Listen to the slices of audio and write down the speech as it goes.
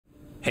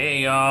Hey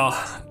y'all,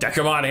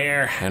 Dekumon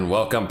here, and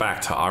welcome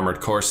back to Armored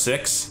Core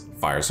 6,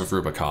 Fires of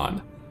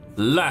Rubicon.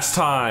 Last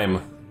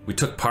time, we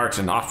took part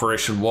in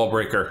Operation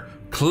Wallbreaker,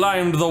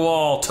 climbed the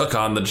wall, took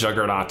on the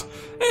Juggernaut,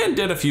 and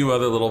did a few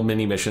other little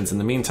mini missions in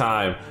the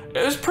meantime.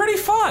 It was pretty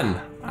fun.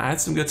 I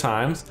had some good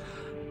times.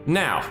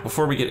 Now,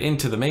 before we get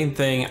into the main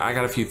thing, I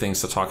got a few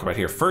things to talk about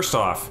here. First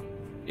off,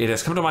 it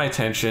has come to my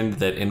attention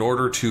that in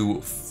order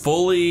to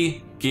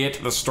fully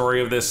get the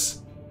story of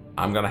this,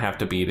 I'm gonna have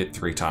to beat it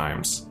 3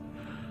 times.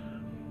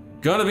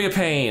 Gonna be a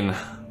pain,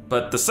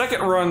 but the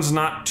second run's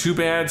not too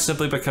bad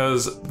simply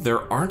because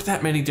there aren't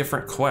that many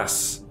different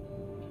quests.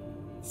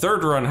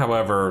 Third run,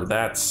 however,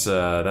 that's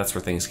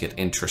where things get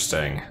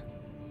interesting.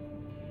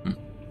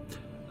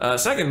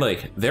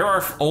 Secondly, there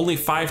are only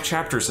 5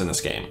 chapters in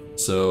this game,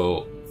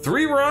 so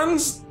 3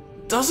 runs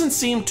doesn't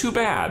seem too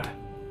bad.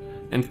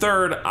 And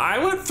third, I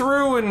went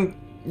through and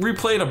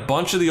replayed a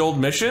bunch of the old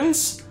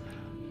missions,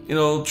 you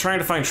know, trying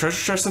to find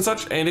treasure chests and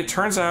such, and it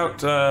turns out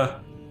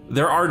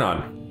there are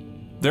none.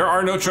 There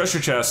are no treasure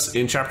chests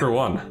in chapter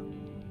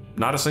 1.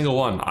 Not a single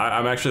one.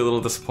 I'm actually a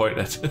little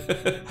disappointed.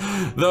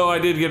 Though I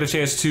did get a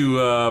chance to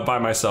buy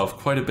myself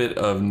quite a bit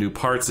of new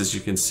parts, as you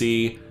can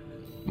see.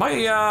 My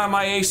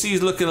AC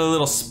is looking a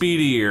little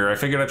speedier. I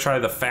figured I'd try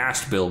the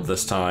fast build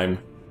this time.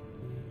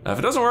 If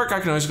it doesn't work, I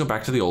can always go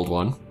back to the old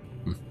one.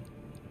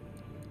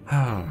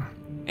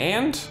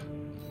 And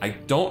I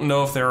don't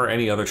know if there are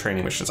any other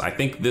training missions. I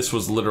think this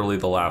was literally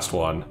the last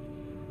one.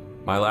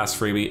 My last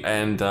freebie,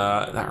 and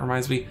that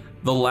reminds me,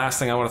 the last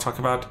thing I want to talk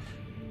about,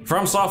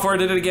 FromSoftware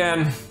did it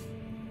again.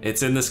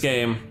 It's in this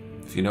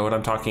game. If you know what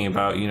I'm talking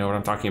about, you know what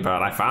I'm talking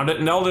about. I found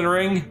it in Elden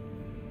Ring.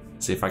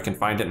 Let's see if I can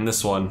find it in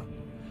this one.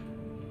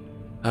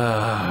 All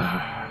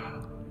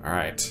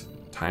right,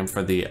 time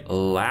for the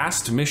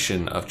last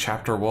mission of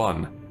chapter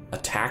 1,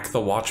 Attack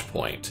the Watch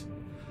Point.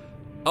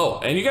 Oh,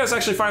 and you guys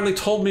actually finally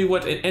told me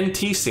what an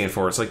NT stand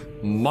for. It's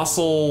like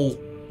muscle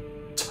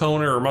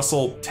toner or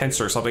muscle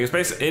tensor or something.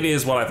 It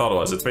is what I thought it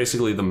was. It's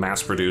basically the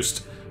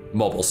mass-produced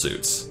mobile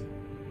suits.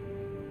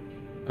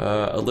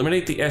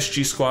 Eliminate the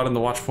SG squad in the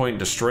watch point and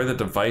destroy the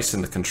device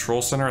in the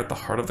control center at the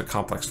heart of the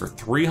complex for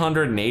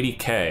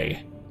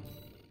 380K.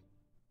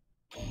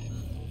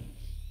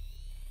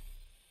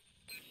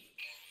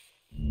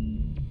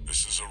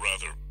 This is a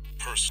rather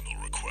personal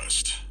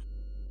request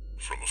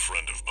from a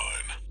friend of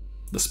mine.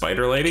 The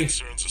spider lady? It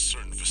concerns a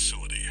certain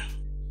facility,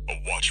 a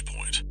watch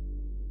point.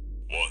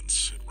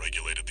 Once, it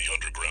regulated the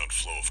underground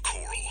flow of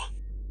coral.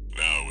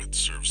 Now it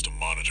serves to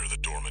monitor the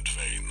dormant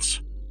veins.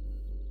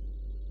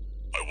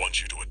 I want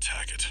you to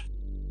attack it.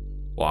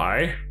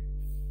 Why?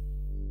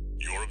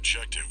 Your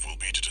objective will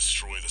be to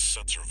destroy the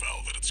sensor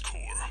valve at its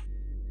core.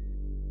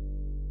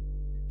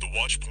 The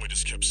watch point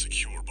is kept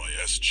secure by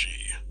SG,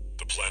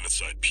 the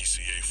planetside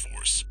PCA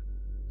force,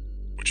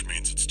 which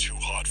means it's too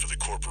hot for the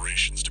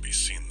corporations to be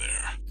seen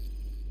there.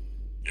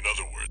 In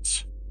other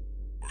words,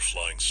 we're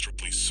flying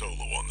strictly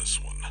solo on this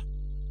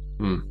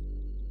one.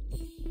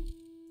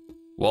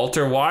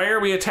 Walter, why are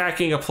we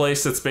attacking a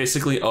place that's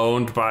basically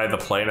owned by the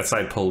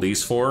planetside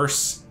police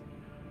force?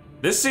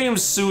 This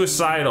seems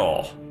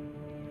suicidal.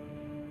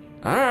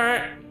 All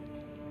right,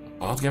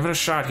 I'll give it a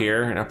shot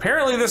here. And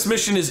apparently this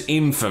mission is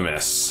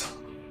infamous.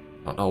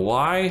 Don't know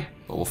why,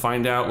 but we'll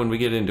find out when we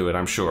get into it,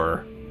 I'm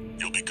sure.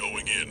 You'll be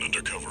going in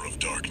under cover of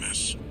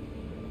darkness.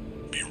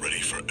 Be ready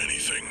for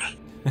anything.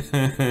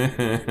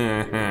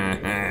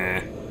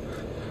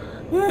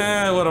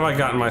 What have I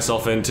gotten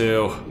myself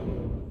into?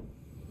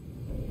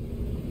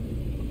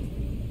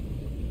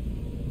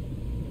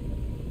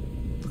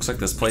 Looks like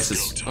this place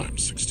is. Time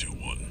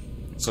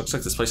 621. Looks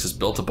like this place is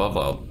built above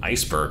an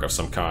iceberg of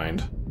some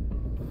kind.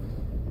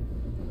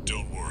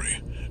 Don't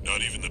worry,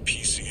 not even the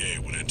PCA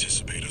would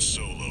anticipate a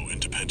solo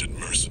independent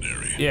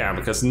mercenary. Yeah,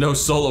 because no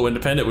solo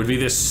independent would be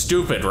this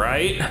stupid,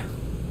 right?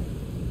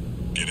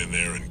 Get in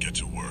there and get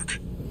to work.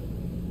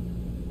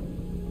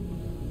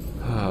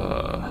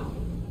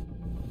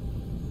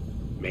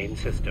 Main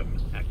system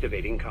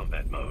activating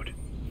combat mode.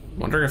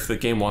 Wondering if the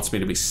game wants me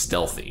to be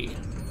stealthy.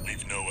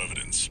 Leave no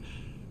evidence.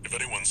 If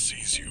anyone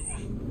sees you,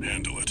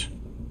 handle it.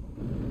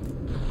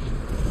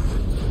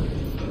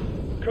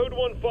 Code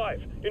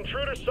 1-5,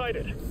 intruder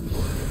sighted.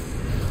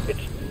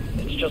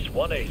 It's just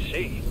one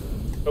AC.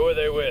 Who are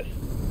they with?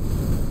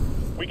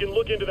 We can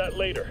look into that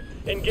later.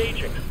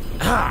 Engaging.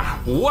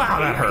 Ah, wow,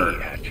 that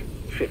hurt. At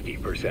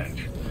 50%.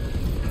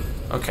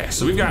 Okay,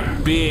 so we've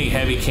got big,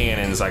 heavy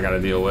cannons I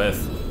gotta deal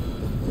with.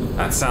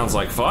 That sounds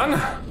like fun.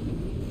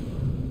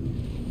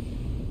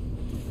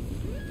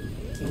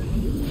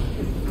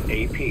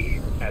 AP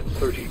at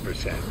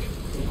 30%.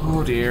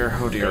 Oh dear,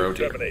 oh dear, oh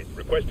dear. 7-8,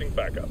 requesting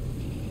backup.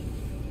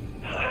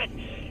 I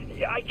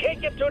can't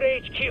get through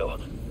to HQ.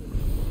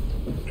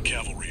 The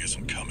cavalry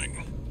isn't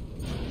coming.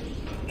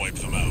 Wipe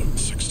them out,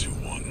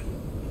 621.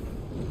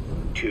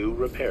 2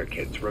 repair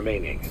kits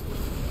remaining.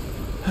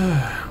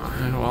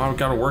 Well, I've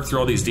got to work through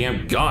all these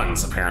damn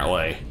guns,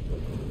 apparently.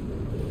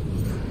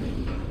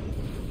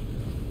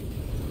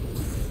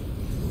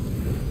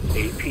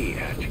 AP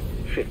at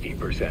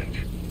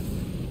 50%.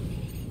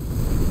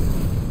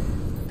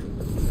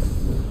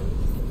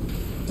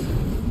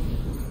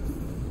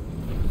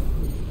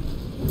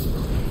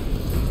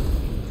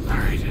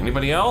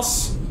 Anybody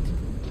else?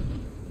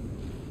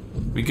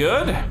 We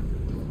good?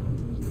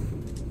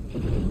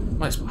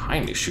 Somebody's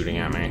behind me shooting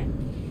at me.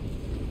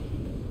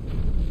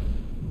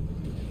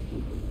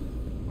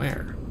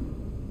 Where?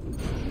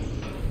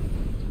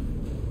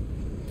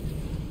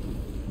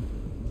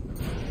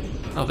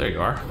 Oh, there you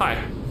are.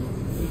 Hi.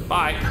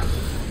 Bye.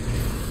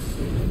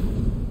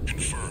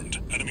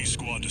 Confirmed. Enemy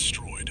squad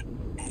destroyed.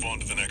 Move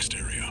on to the next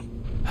area.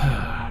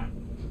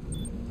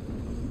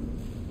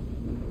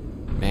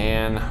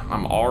 Man,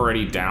 I'm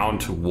already down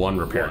to one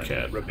repair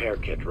kit. Repair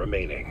kit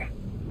remaining.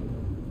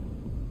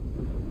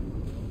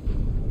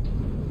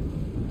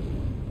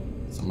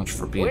 So much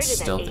for being Where did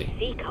stealthy.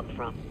 that AC come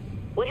from?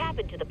 What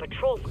happened to the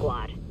patrol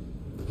squad?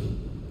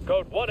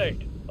 Code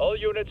 1-8. All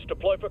units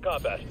deploy for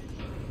combat.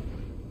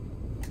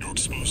 You're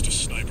exposed to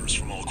snipers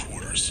from all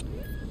quarters.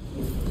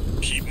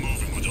 Keep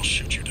moving or they'll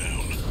shoot you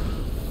down.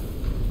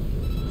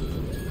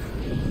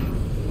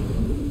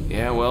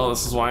 Yeah, well,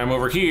 this is why I'm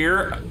over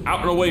here, out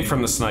and away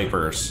from the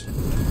snipers.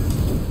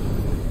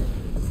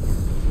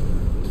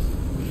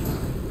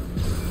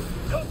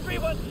 Code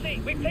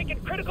 3-1C. We've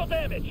taken critical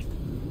damage.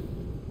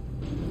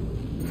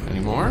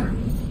 Any more?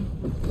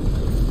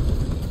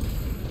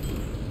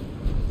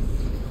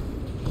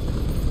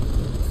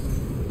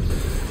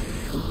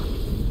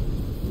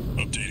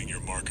 Updating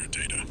your marker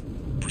data.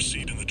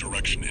 Proceed in the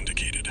direction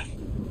indicated.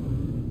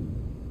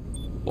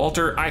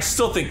 Walter, I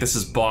still think this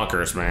is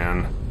bonkers,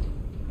 man.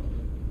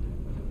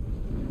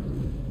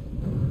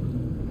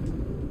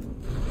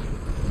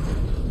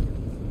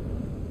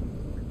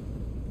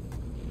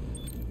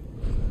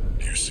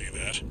 You see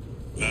that?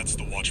 That's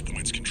the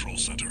Watchpoint's control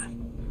center.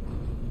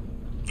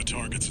 The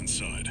target's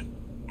inside.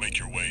 Make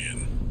your way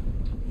in.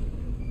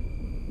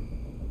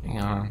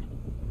 Hang on.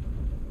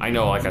 I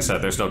know, like I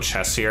said, there's no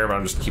chest here, but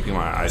I'm just keeping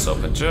my eyes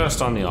open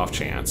just on the off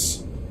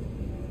chance.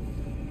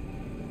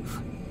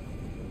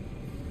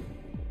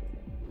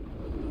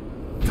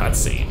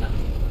 Cutscene.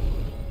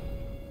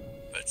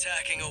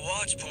 Attacking a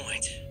watch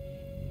point.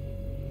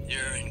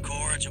 You're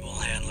incorrigible,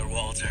 Handler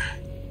Walter.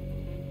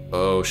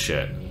 Oh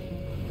shit.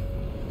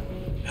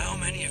 How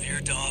many of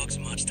your dogs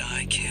must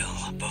I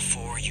kill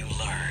before you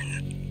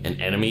learn?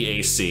 An enemy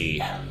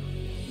AC.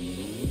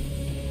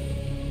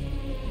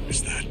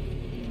 Is that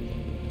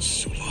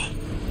Sula?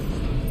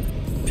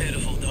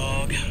 Pitiful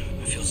dog.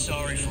 I feel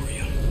sorry for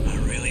you. I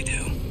really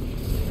do.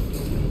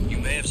 You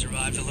may have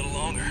survived a little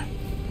longer.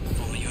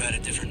 If only you had a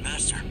different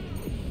master.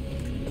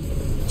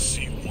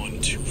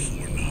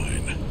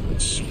 C1249.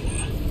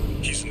 Sula.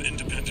 He's an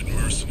independent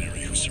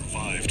mercenary who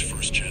survived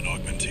first-gen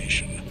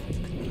augmentation.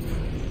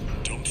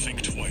 Don't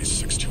think twice,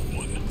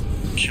 621.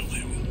 Kill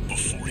him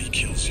before he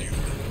kills you.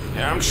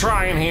 Yeah, I'm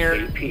trying here.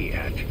 AP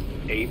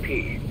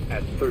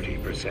at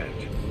 30%.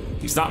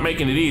 He's not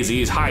making it easy,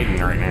 he's hiding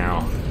right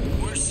now.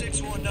 We're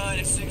 619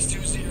 and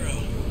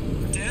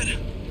 620. Dead?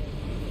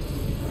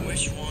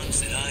 Which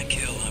ones did I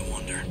kill, I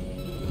wonder?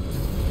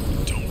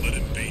 Don't let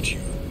him bait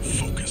you.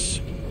 Focus.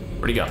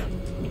 Where'd he go?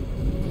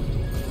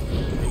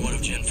 You're one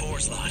of Gen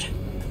 4's lot.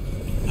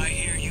 I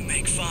hear you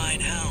make fine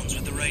hounds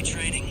with the right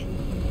training.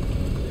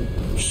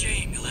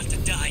 Shame you'll have to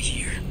die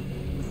here.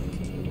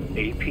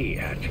 AP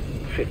at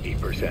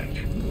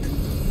 50%.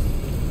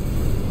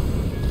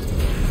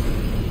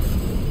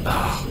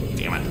 Oh,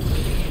 damn it.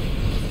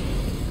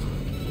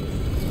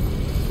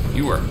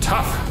 You are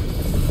tough.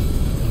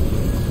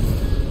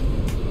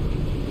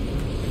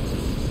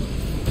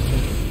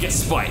 Get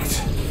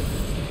spiked.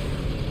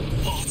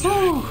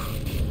 Walter,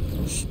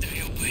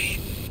 stay away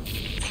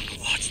from the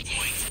watch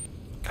point.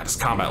 Got his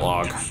combat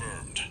log.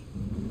 Confirmed.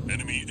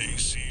 Enemy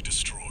AC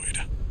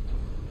destroyed.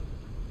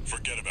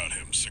 Forget about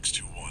him,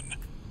 621.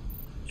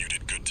 You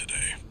did good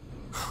today.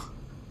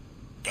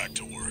 Back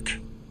to work.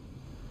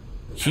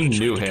 He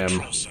knew Penetrate the him.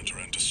 Control center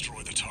and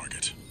destroy the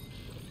target.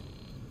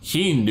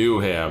 He knew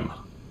him.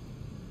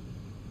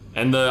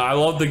 And I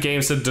love the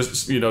game said,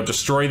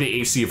 destroy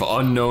the AC of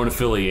unknown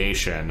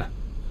affiliation.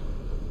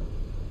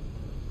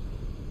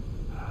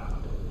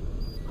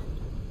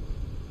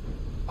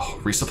 Oh,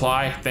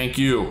 resupply? Thank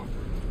you.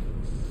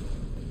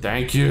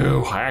 Thank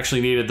you. I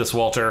actually needed this,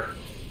 Walter.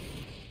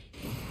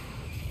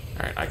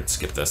 Alright, I can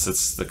skip this.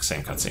 It's the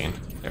same cutscene.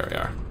 There we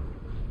are.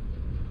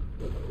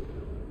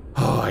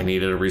 Oh, I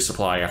needed a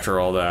resupply after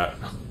all that.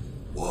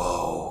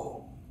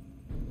 Whoa.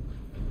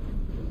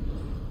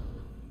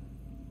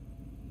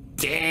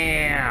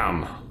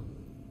 Damn.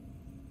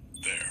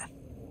 There.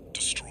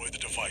 Destroy the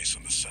device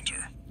in the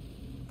center.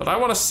 But I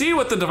want to see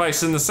what the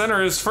device in the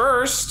center is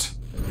first.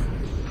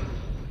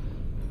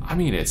 I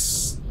mean,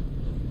 it's...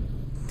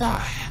 The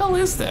hell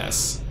is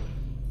this?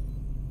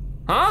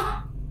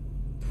 Huh?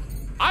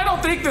 I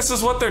don't think this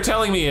is what they're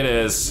telling me it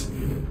is.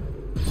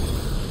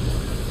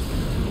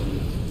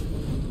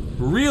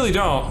 Really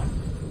don't.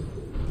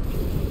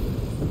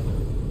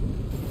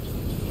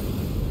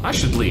 I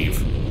should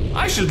leave.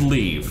 I should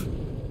leave.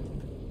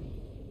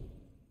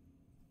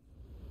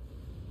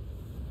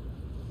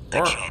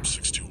 Good job,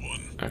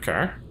 621.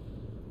 Okay.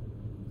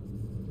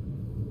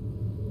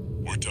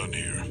 We're done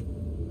here.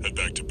 Head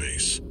back to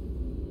base.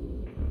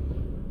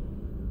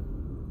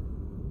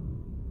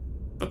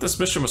 thought this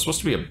mission was supposed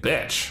to be a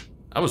bitch.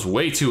 That was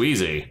way too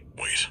easy.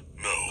 Wait,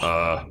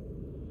 no.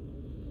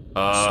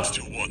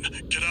 621,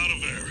 get out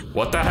of there.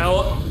 What the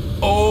hell?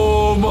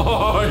 Oh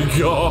my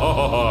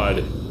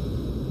god!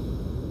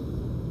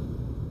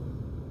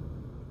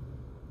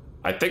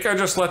 I think I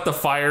just let the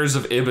fires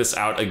of Ibis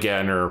out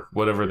again, or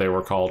whatever they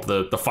were called.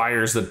 The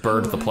fires that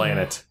burned the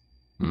planet.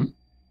 Hmm?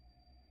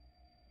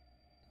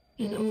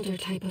 An older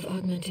type of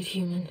augmented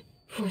human.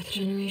 4th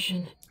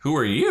generation. Who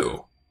are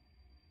you?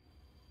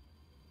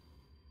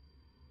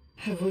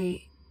 Have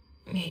we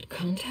made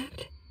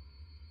contact?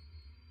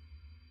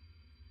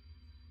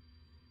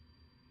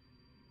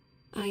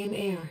 I am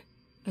Air,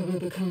 a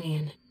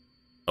Rubiconian.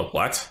 A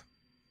what?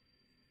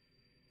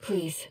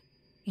 Please,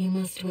 you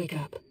must wake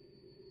up.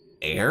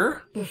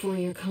 Air? Before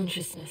your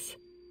consciousness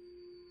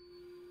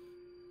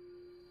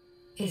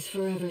is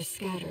forever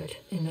scattered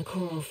in the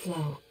coral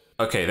flow.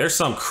 Okay, there's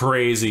some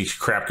crazy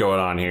crap going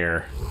on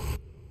here.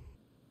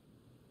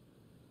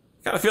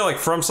 Kinda feel like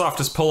FromSoft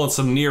is pulling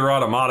some Nier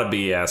Automata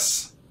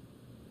BS.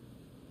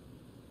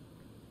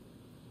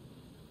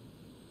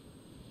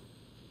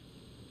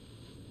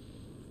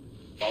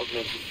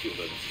 Augmented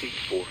human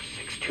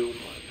C4621.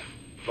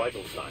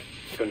 Vital signs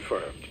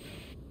confirmed.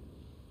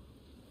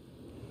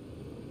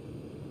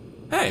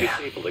 Hey,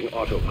 Disabling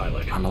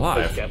autopilot. I'm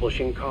alive.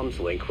 Establishing comms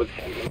link with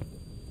Henry.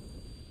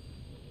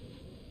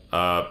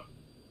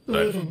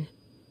 Raven,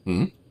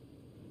 Hmm?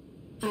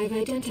 I've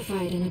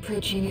identified an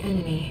approaching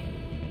enemy.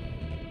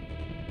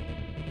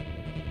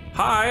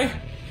 Hi.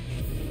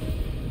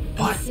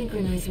 I'll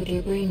synchronize with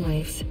your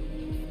brainwaves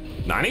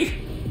Nani?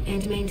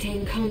 and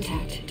maintain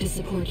contact to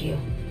support you.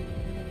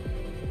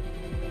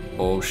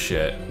 Oh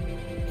shit.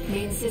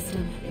 Main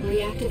system,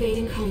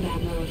 reactivating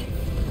combat mode.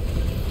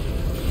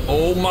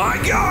 Oh my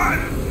god!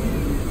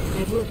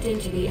 I've looked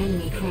into the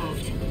enemy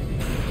craft.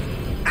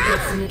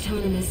 It's an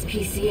autonomous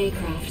PCA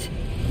craft,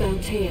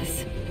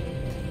 BALTAEUS.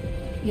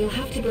 You'll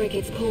have to break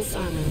its pulse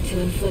armor to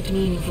inflict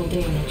meaningful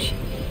damage.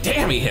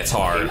 Damn, he hits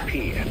hard. AP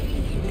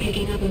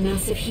Picking up a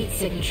massive heat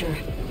signature.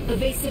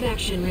 Evasive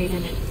action,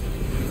 Raven.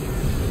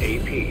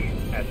 AP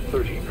at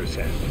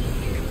 30%.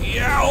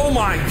 Yeah, oh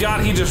my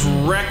god, he just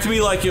wrecked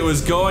me like it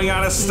was going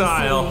out of I'm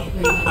style.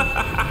 sorry,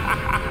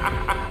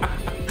 Raven.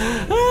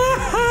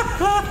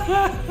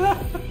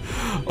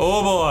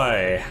 Oh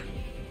boy.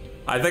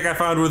 I think I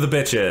found where the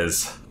bitch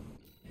is.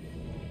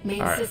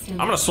 Main Alright, system,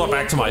 I'm gonna swap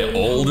back to my reactivating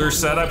older combat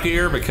setup mode.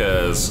 here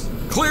because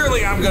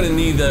clearly I'm gonna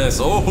need this.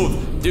 Oh,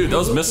 dude,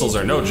 those missiles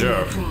are no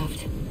joke.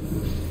 Craft.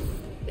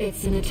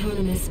 It's an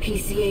autonomous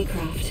PCA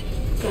craft,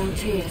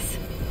 BALTAEUS.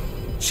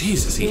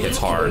 Jesus, he You'll hits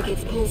have to hard. break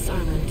its pulse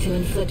armor to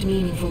inflict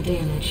meaningful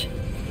damage.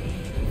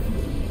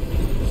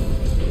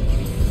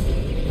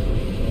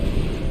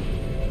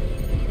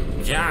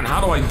 Yeah, and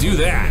how do I do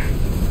that?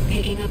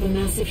 Picking up a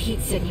massive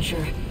heat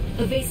signature.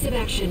 Evasive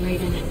action,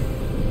 Raven.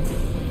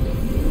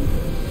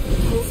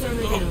 Pulse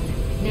armor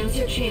down. Now's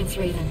your chance,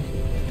 Raven.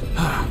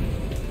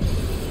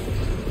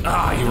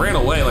 Ah, he ran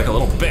away like a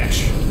little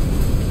bitch.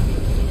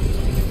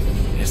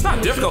 It's not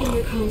I'm difficult. keeping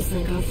your comms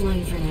link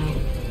offline for now.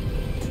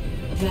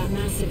 That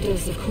massive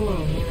dose of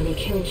coral nearly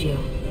killed you.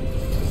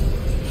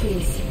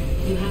 Please,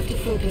 you have to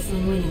focus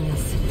on winning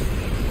this.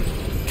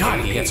 God,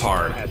 he hits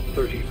hard. At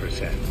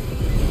 30%.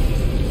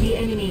 The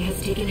enemy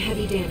has taken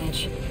heavy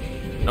damage.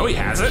 No, he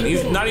hasn't.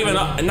 He's not even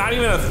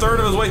a third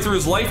of his way through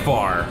his life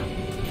bar.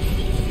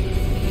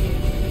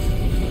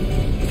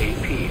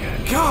 AP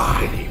at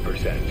God.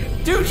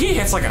 50%. Dude, he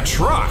hits like a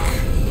truck.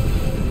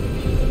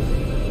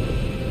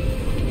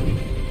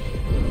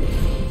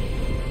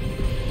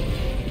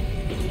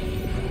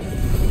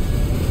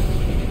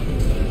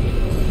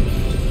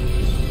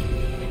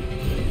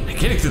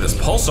 Getting through this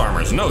pulse armor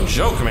is no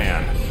joke,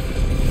 man.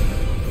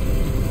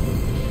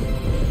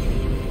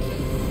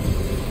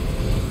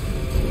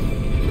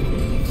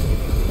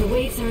 The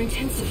waves are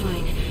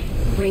intensifying.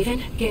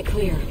 Raven, get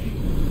clear.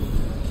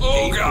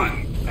 Oh AP god.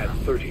 at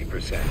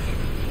 30%.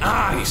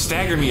 Ah, he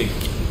staggered me again.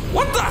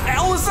 What the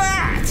hell is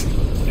that?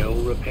 No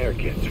repair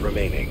kits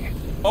remaining.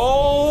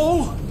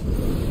 Oh.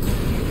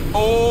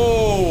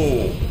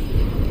 Oh.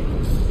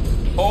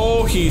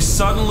 Oh, he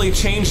suddenly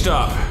changed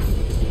up.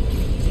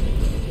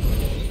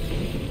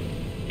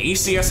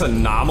 ACS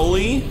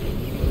anomaly?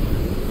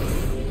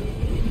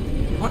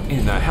 What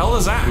in the hell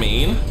does that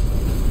mean?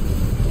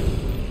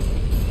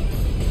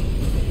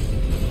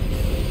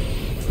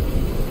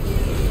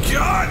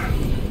 God!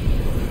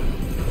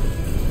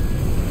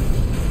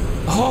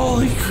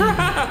 Holy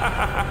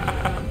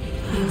crap!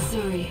 I'm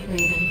sorry,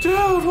 Raven.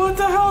 Dude, what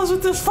the hell is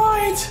with this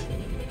fight?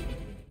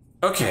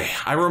 Okay,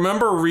 I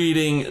remember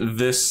reading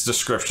this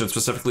description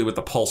specifically with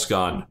the pulse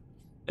gun.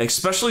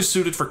 Especially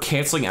suited for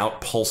canceling out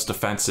pulse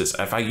defenses.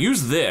 If I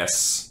use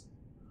this,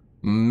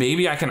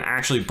 maybe I can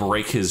actually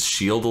break his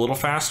shield a little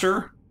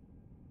faster.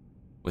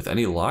 With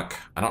any luck.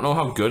 I don't know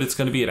how good it's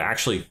going to be at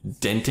actually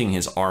denting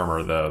his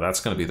armor, though. That's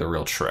going to be the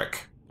real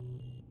trick.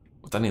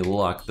 With any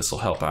luck, this will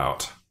help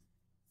out.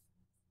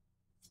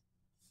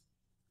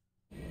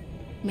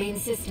 Main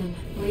system,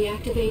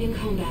 reactivating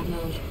combat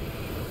mode.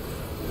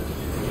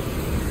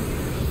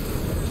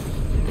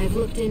 I've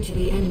looked into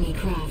the enemy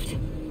craft.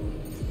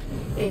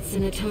 It's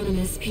an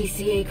autonomous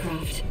PCA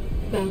craft,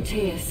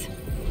 BALTAEUS.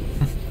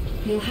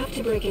 You'll have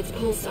to break its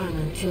pulse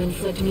armor to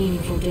inflict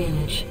meaningful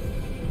damage.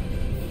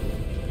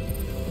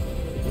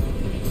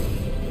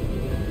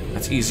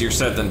 That's easier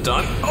said than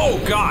done. Oh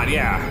god,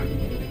 yeah.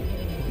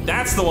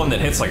 That's the one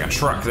that hits like a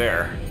truck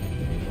there.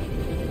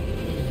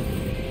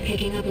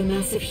 Picking up a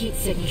massive heat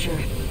signature.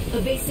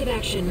 Evasive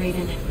action,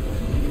 Raven.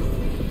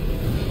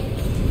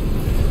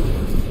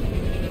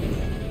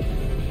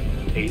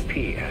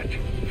 AP at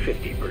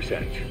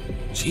 50%.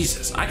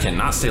 Jesus, I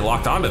cannot stay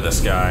locked onto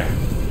this guy.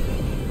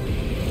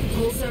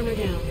 Pulse armor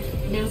down.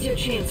 Now's your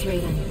chance,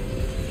 Raven.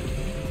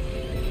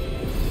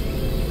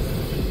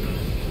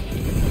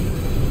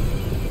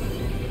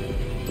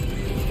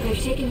 I've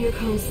taken your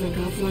comms link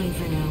offline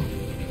for now.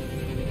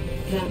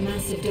 That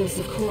massive dose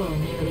of coral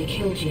nearly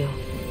killed you.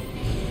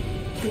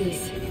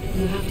 Please,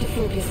 you have to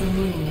focus on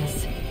winning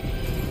this.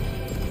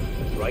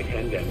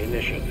 Right-hand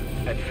ammunition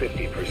at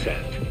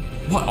 50%.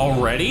 What,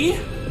 already?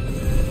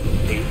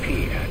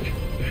 AP at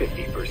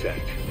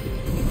 50%.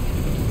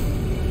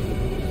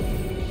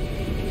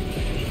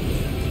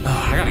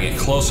 Oh, I gotta get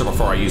closer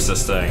before I use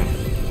this thing.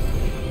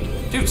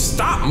 Dude,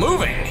 stop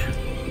moving!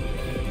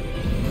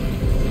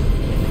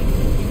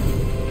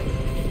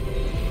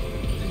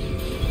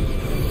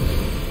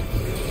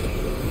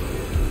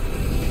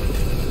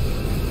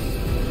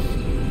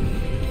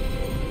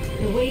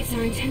 The waves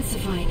are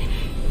intensifying.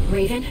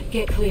 Raven,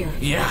 get clear.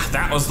 Yeah,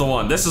 that was the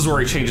one. This is where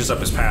he changes up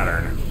his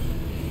pattern.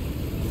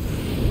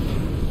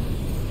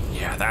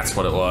 Yeah, that's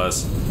what it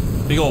was.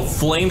 Big old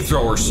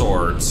flamethrower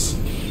swords.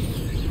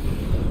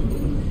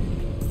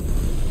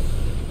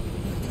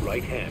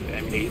 Right hand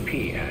and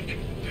AP at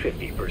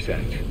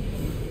 50%.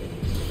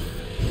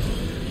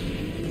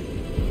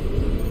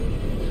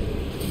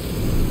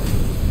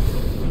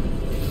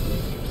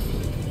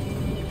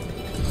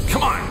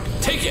 Come on,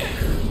 take it!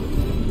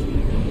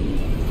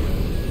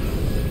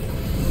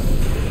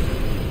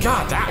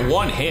 God, that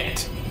one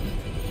hit.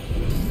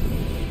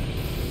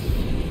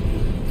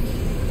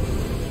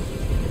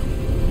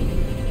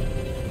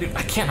 Dude,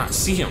 I cannot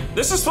see him.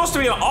 This is supposed to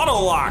be an auto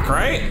lock,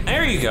 right?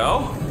 There you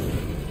go.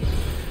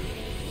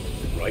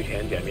 Right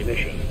hand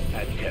ammunition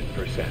at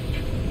 10%.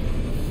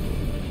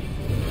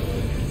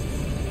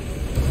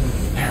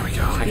 There we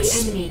go.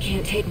 The enemy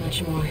can't take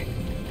much more.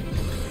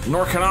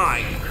 Nor can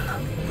I.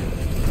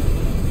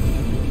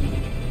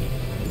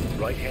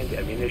 Right hand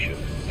ammunition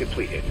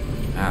depleted.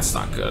 That's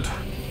not good.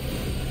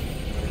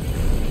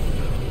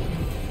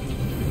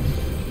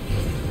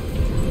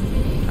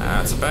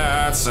 That's a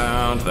bad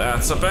sound.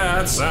 That's a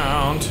bad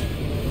sound.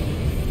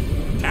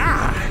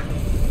 Ah!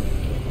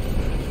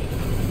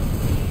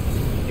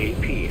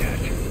 AP at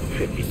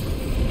 50.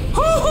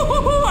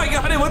 I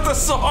got him with the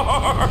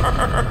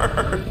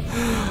sword!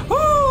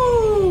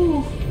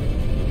 Woo!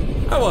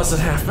 That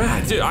wasn't half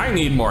bad. Dude, I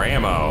need more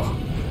ammo.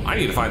 I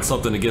need to find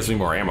something that gives me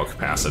more ammo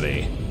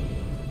capacity.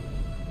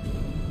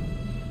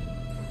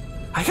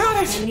 I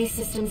got it! Enemy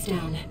systems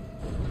down.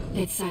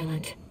 It's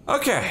silent.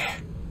 Okay.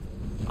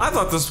 I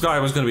thought this guy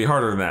was going to be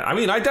harder than that. I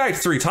mean, I died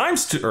 3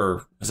 times,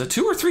 or is it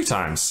 2 or 3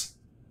 times?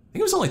 I think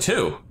it was only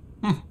 2.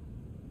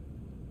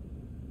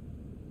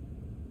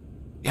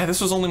 Yeah, this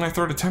was only my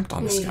 3rd attempt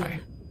on this guy.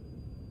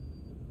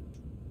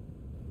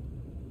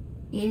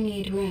 You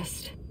need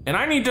rest. And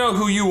I need to know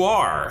who you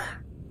are.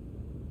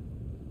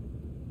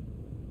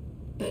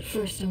 But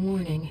first, a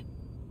warning.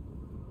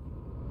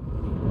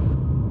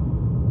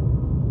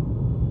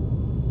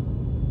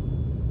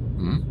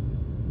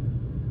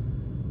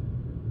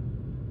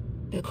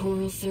 The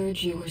coral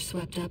surge you were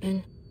swept up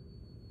in?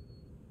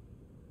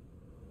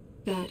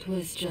 That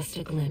was just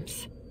a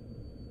glimpse.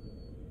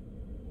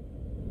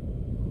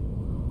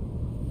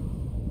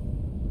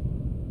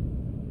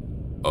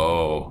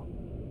 Oh.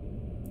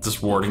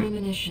 This warning. A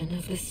premonition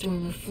of the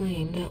storm of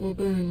flame that will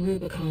burn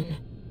Rubicon.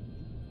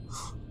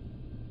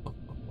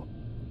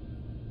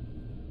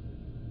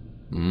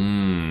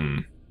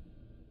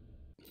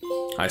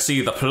 I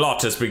see the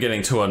plot is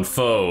beginning to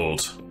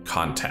unfold.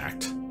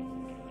 Contact.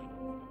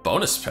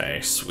 Bonus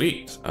pay,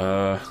 sweet.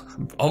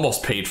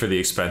 Almost paid for the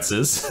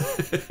expenses.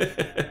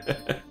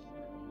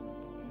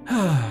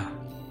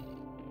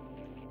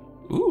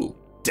 Ooh,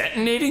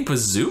 detonating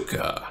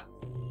bazooka.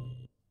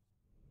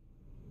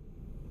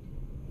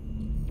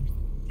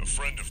 A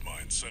friend of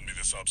mine sent me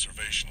this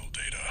observational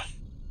data.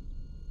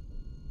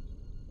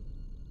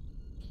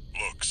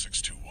 Look,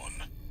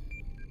 621.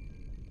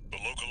 The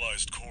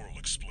localized coral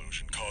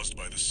explosion caused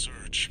by the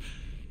surge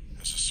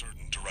has a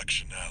certain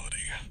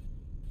directionality.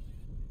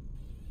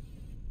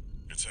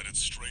 It's headed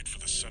straight for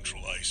the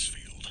central ice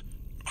field,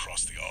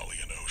 across the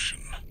Alien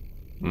Ocean.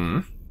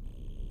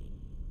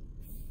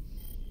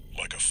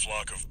 Like a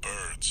flock of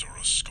birds or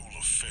a school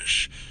of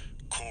fish,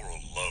 coral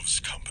loves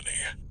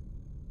company.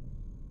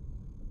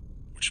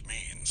 Which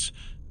means,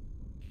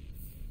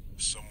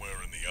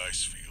 somewhere in the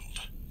ice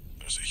field,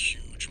 there's a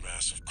huge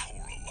mass of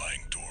coral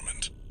lying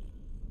dormant.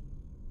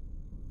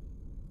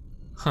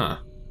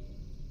 Huh.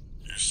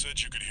 You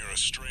said you could hear a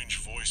strange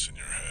voice in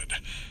your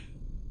head.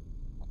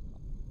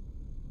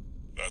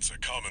 That's a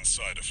common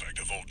side effect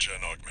of old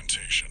gen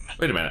augmentation.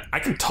 Wait a minute, I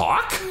can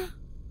talk? You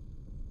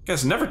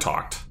guys never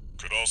talked.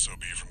 Could also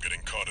be from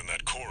getting caught in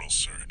that coral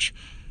surge.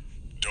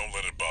 Don't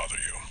let it bother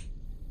you.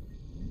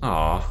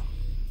 Aw.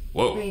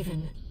 Whoa.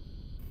 Raven.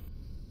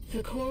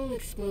 The coral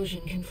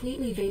explosion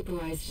completely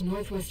vaporized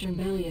northwestern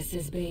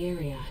BALTAEUS' Bay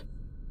Area.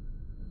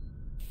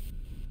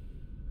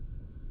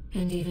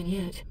 And even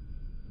yet,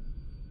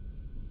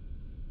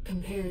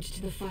 compared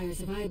to the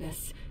fires of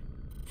Ibis,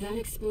 that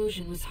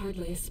explosion was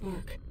hardly a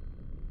spark.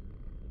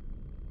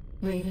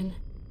 Raven,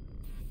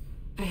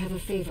 I have a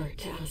favor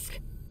to ask.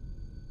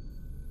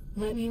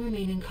 Let me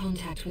remain in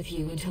contact with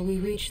you until we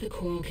reach the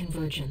coral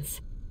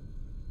convergence.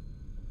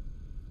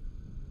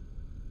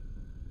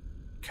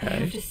 I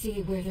have to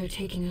see where they're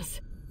taking us.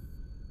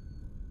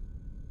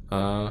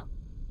 How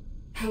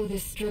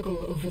this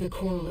struggle over the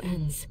coral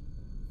ends.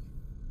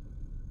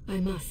 I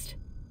must,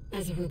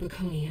 as a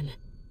Rubiconian.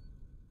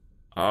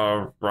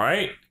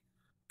 Right.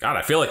 God,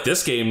 I feel like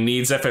this game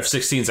needs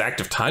FF16's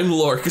active time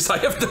lore, because I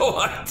have no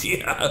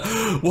idea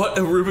what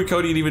a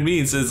Rubiconian even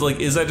means. Is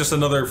that just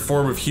another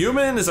form of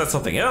human? Is that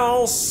something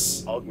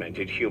else?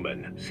 Augmented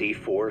human,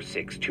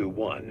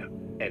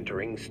 C4621,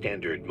 entering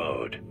standard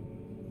mode.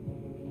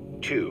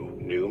 2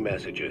 new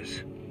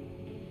messages.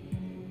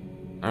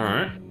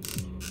 Alright.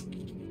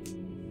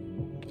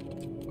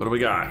 What do we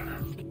got?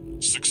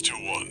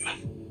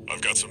 621.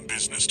 I've got some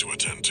business to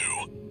attend to.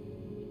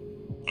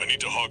 I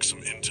need to hawk some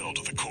intel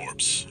to the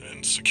corpse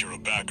and secure a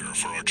backer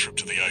for our trip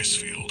to the ice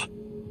field.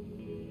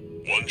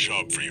 One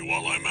job for you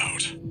while I'm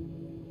out.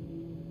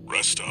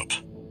 Rest up.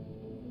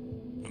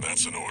 And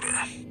that's an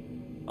order.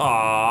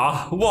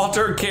 Aw,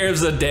 Walter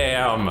cares a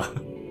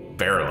damn.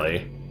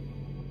 Barely.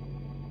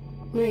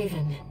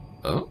 Raven.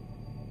 Oh?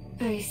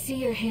 I see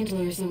your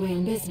handler's away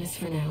on business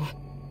for now.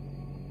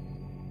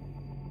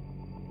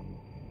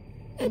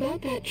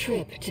 About that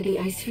trip to the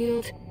ice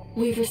field,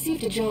 we've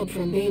received a job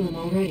from Balaam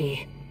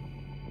already.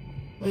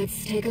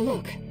 Let's take a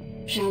look,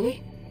 shall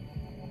we?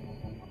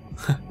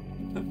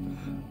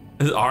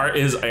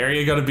 Is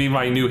Arya gonna be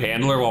my new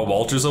handler while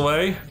Walter's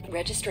away?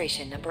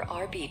 Registration number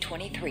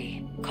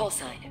RB23, call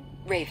sign,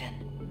 Raven.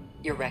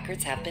 Your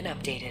records have been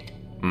updated.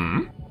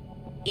 Hmm?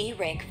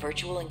 E-rank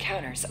virtual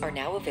encounters are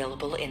now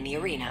available in the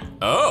arena.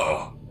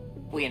 Oh!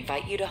 We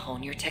invite you to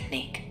hone your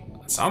technique.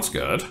 That sounds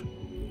good.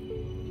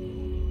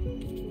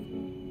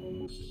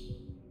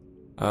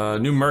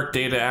 New Merc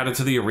data added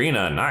to the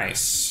arena,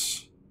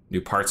 nice. New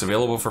parts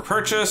available for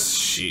purchase,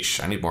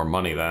 sheesh, I need more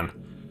money then.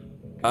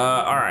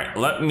 Alright,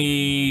 let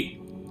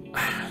me...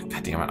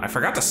 God damn it, I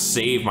forgot to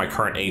save my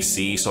current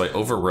AC, so I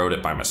overrode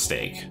it by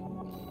mistake.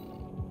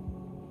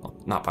 Well,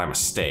 not by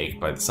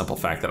mistake, by the simple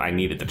fact that I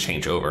needed to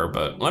change over,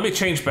 but let me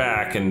change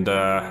back and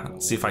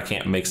see if I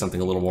can't make something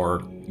a little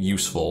more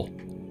useful.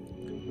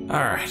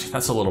 Alright,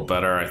 that's a little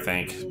better, I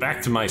think.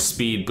 Back to my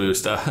speed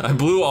boost. I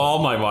blew all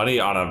my money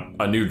on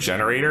a new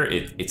generator.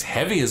 It's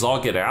heavy as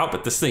all get out,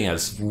 but this thing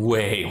has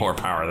way more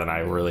power than I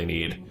really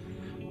need.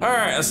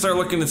 Alright, let's start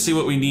looking to see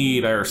what we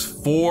need. There's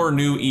 4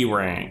 new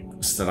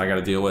E-ranks that I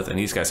gotta deal with, and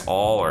these guys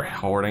all are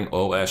hoarding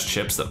OS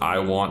chips that I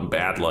want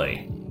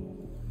badly.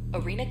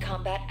 Arena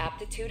Combat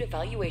Aptitude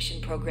Evaluation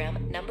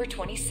Program number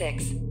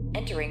 26,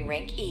 entering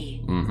rank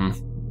E.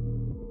 Mm-hmm.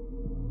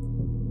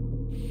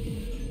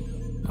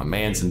 A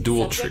man's in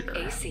dual Subject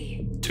trigger.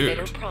 AC. Dude.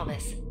 Bitter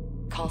Promise.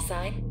 Call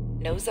sign,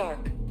 no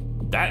Zark.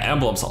 That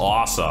emblem's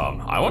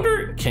awesome. I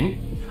wonder,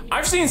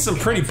 I've seen some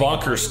pretty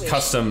bonkers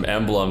custom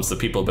emblems that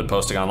people have been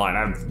posting online.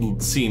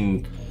 I've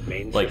seen,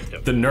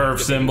 like, the Nerve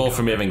symbol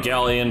from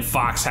Evangelion,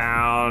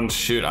 Foxhound.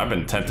 Shoot, I've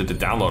been tempted to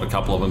download a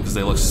couple of them because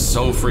they look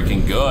so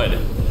freaking good.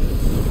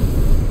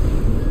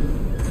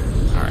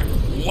 All right.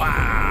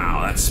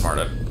 Wow, that's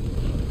smart.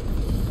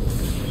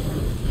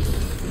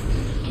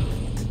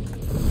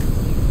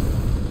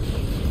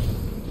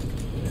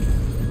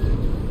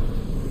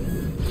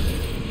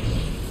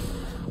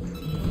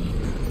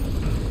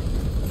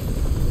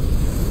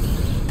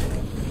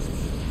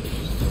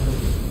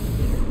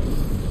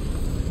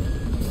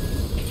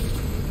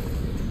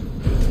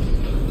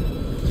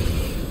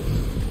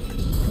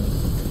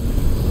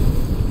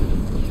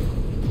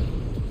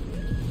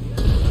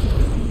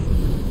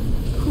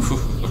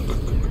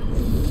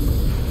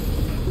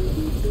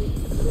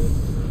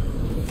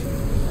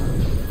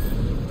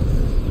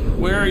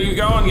 Where are you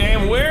going,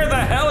 game? Where the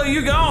hell are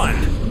you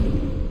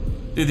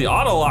going? Dude, the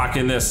auto lock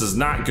in this is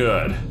not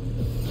good.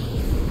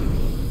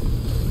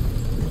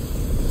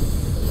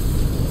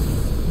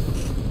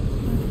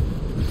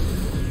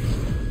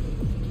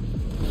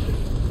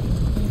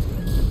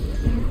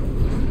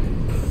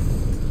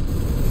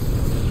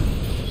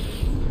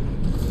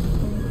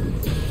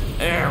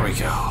 There we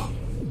go.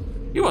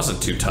 He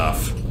wasn't too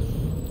tough.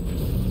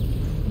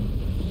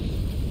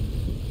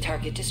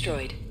 Target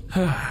destroyed.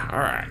 All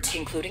right.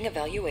 Concluding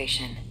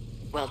evaluation.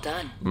 Well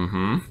done.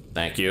 Mm-hmm.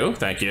 Thank you.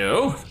 Thank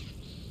you.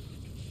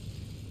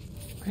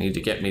 I need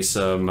to get me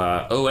some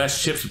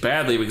OS chips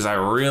badly because I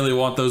really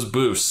want those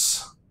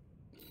boosts.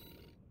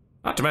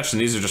 Not to mention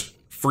these are just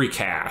free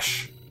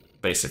cash,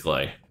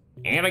 basically.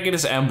 And I get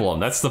his emblem.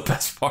 That's the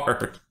best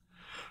part.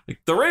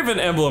 Like, the Raven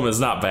emblem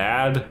is not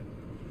bad,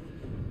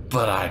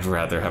 but I'd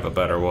rather have a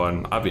better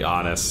one. I'll be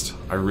honest,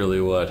 I really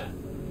would.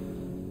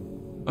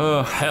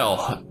 Oh,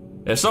 hell.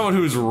 If someone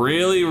who's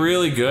really,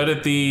 really good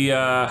at the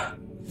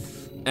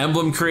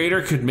emblem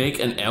creator could make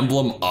an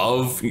emblem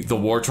of the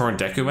war-torn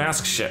Deku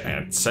mask, shit,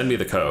 man, send me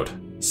the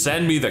code.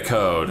 Send me the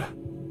code.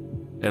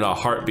 In a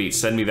heartbeat,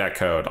 send me that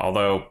code.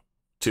 Although,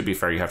 to be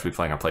fair, you have to be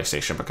playing on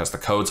PlayStation because the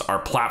codes are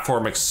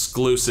platform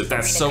exclusive.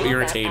 That's so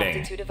irritating.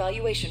 Aptitude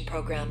evaluation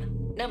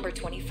program, number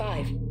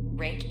 25,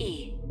 rank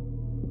E.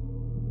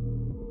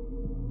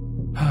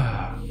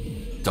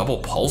 Double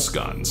pulse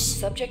guns.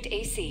 Subject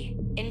AC,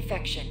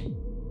 infection.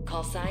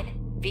 Call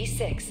sign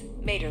V6,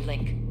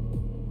 Materlink.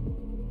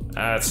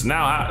 It's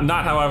now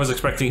not how I was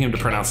expecting him to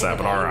pronounce that,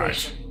 but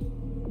alright.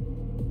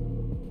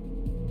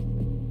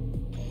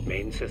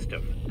 Main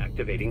system,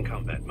 activating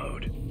combat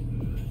mode.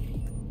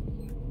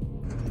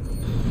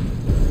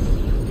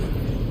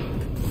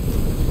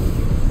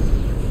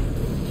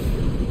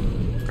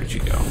 Where'd you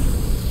go?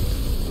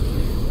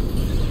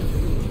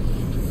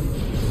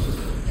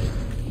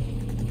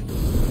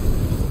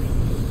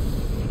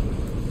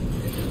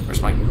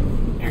 Where's my...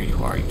 There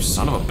you are, you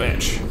son of a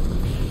bitch.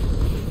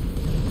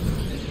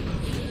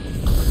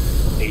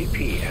 AP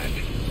at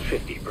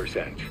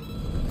 50%.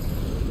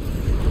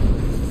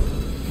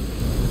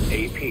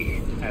 AP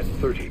at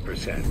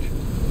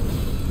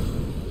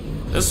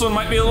 30%. This one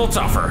might be a little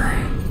tougher.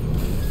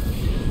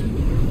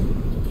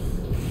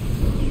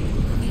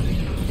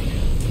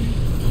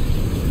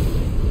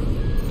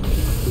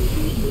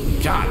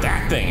 God,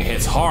 that thing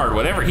hits hard.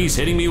 Whatever he's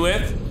hitting me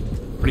with.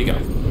 Where'd he go?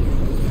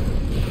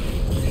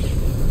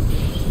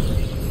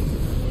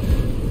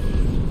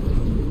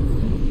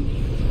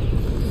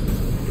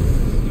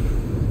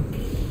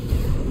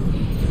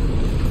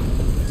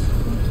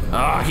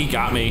 Ah, he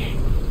got me.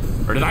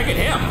 Or did I get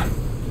him?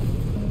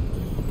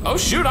 Oh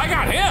shoot, I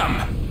got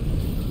him!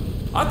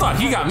 I thought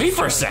he got me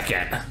for a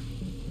second.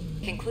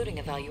 Concluding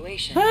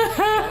evaluation.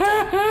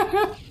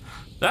 That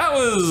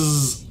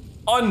was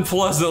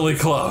unpleasantly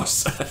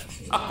close.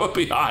 I'm gonna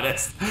be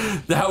honest.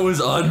 That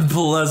was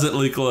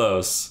unpleasantly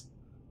close.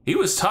 He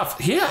was tough.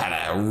 He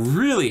had a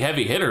really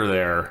heavy hitter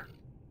there.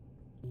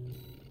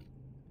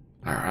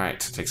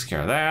 Alright, takes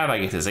care of that. I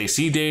get his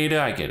AC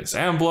data, I get his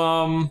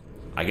emblem.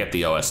 I get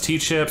the OST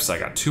chips. I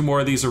got 2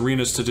 more of these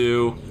arenas to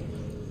do.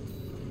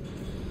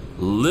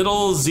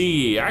 Little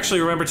Z. I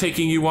actually remember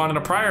taking you on in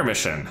a prior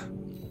mission.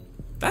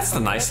 That's the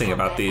nice thing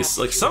about these.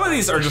 Like, some of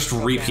these are just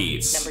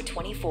repeats. Number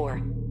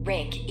 24,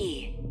 rank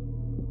E.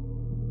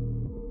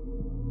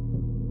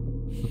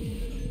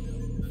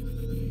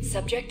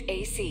 Subject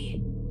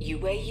AC,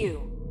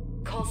 UAU.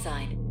 Call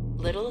sign,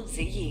 Little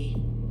Z.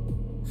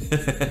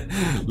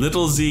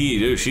 Little Z,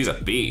 dude, she's a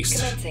beast.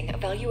 Commencing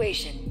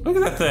evaluation. Look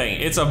at that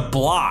thing, it's a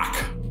block.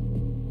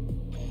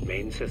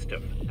 Main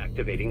system,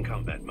 activating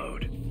combat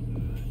mode.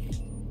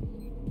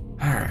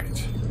 All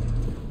right.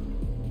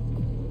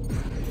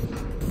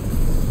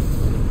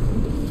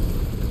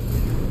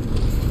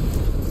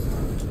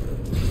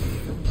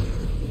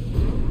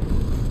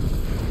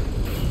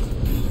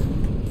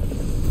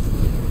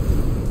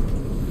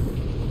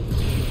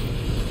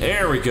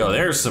 There we go,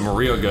 there's some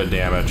real good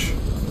damage.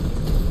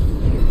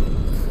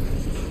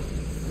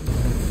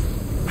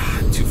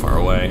 Too far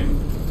away.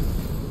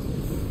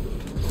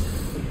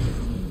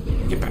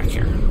 Get back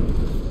here.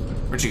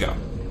 Where'd you go?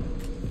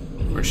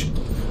 Where'd she?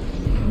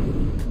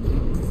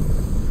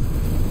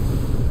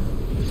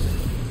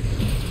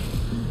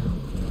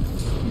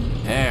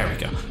 There we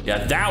go.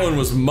 Yeah, that one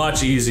was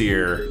much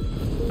easier.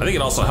 I think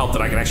it also helped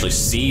that I can actually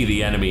see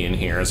the enemy in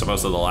here as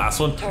opposed to the last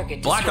one.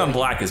 Target Black on destroyed.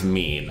 black is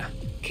mean.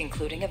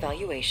 Concluding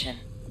evaluation.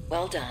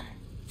 Well done.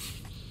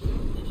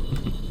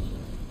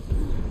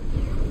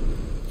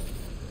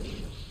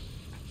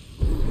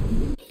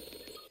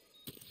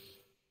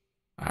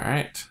 All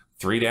right,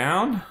 3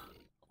 down,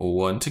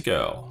 1 to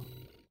go.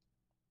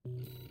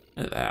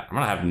 Look at that. I'm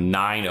gonna have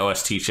 9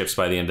 OST chips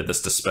by the end of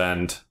this to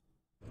spend.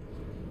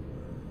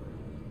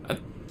 That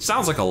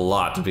sounds like a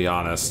lot, to be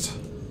honest.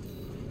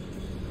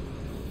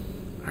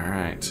 All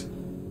right,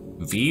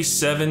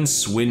 V7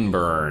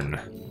 Swinburne.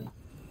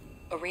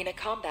 Arena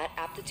Combat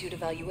Aptitude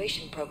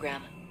Evaluation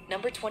Program,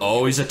 number 20.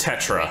 Oh, he's a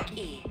Tetra. Rank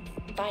E.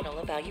 Final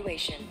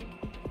evaluation.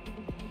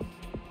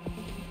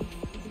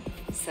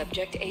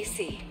 Subject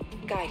AC.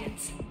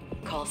 Guidance.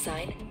 Call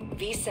sign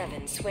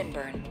V7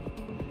 Swinburne.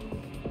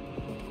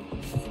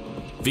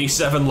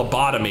 V7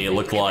 lobotomy, it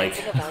looked like.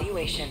 Commencing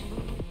evaluation.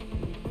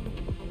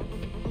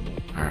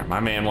 All right, my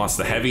man wants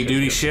the heavy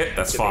duty shit.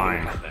 That's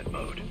fine. Combat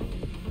mode.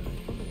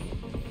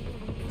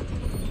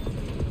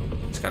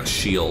 He's got a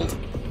shield.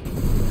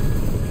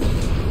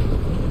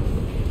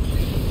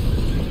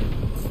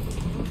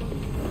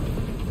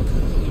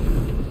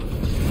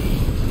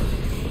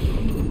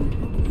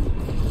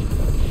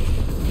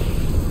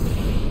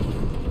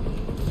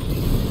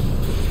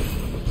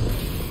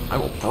 I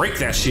will break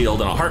that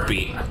shield in a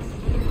heartbeat.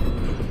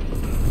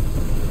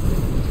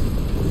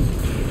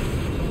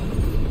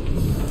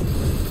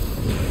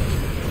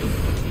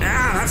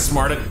 Ah, that's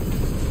smarted.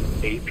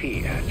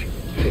 AP at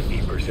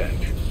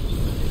 50%.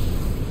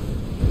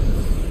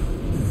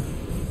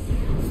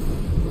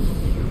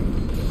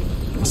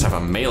 must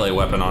have a melee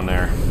weapon on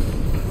there.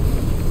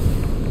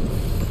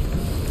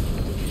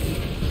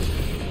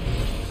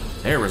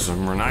 There was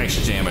some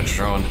nice damage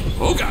thrown.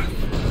 Oh god.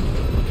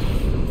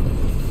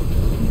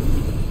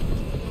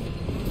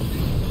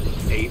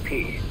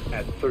 AP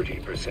at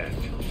 30%.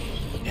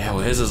 Yeah,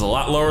 well, his is a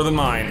lot lower than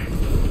mine.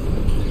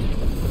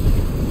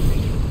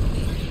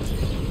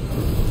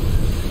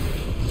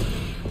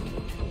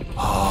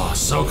 Oh,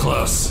 so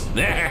close.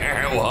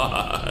 There it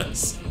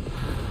was.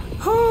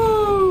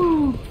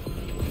 Whoo.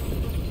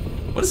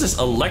 What is this?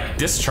 Elect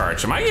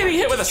discharge. Am I getting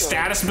hit with a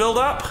status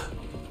buildup?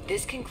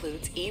 This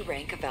concludes E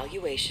rank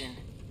evaluation.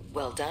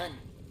 Well done.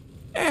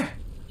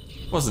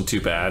 Wasn't too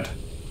bad.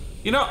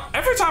 You know,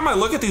 every time I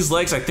look at these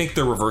legs, I think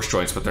they're reverse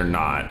joints, but they're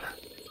not.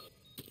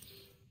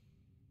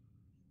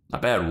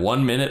 Not bad.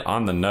 1 minute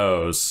on the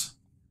nose.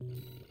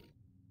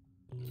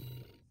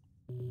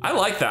 I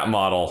like that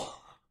model.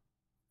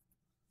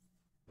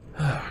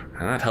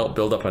 And that helped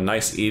build up a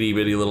nice itty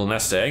bitty little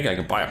nest egg. I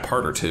can buy a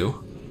part or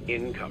two.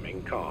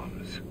 Incoming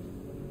comms.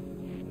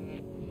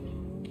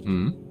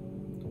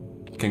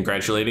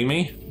 Congratulating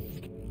me?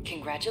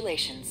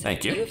 Congratulations.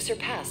 Thank you. You have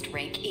surpassed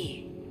rank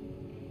E.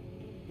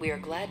 We are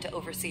glad to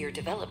oversee your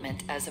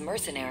development as a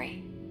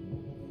mercenary.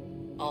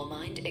 All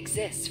Mind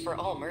exists for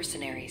all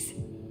mercenaries.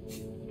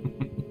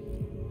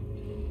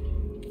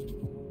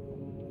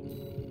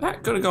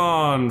 That could have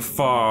gone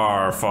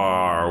far,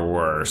 far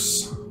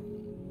worse.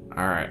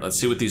 Alright, let's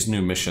see what these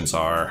new missions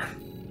are.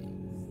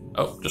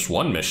 Oh, just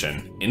one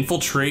mission.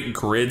 Infiltrate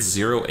Grid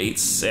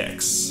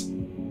 086.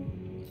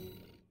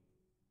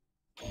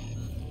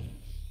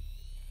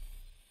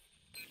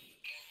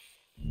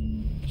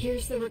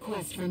 Here's the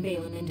request from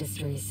Balin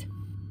Industries.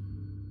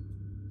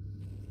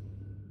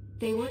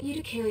 They want you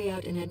to carry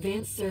out an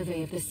advanced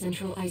survey of the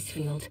central ice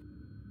field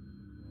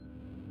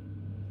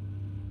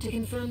to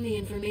confirm the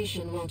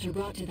information Walter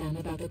brought to them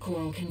about the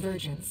coral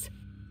convergence.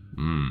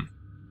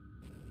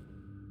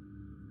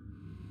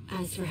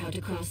 As for how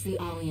to cross the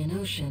Alian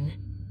Ocean,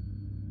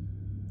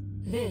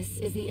 this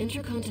is the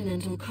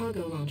intercontinental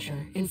cargo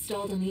launcher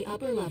installed on the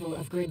upper level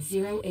of Grid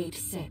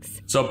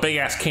 086. So big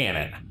ass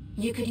cannon.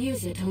 You could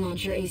use it to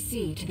launch your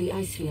AC to the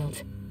ice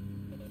field.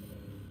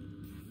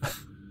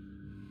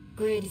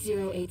 Grid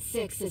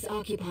 086 is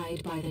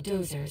occupied by the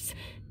Dozers,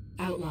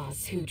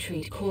 outlaws who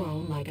treat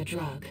coral like a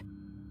drug.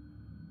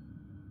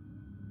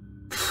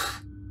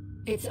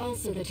 It's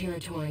also the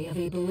territory of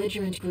a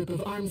belligerent group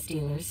of arms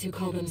dealers who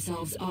call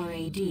themselves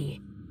RAD.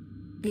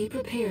 Be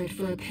prepared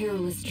for a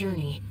perilous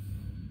journey.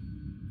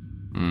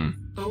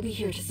 I'll be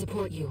here to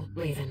support you,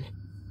 Raven.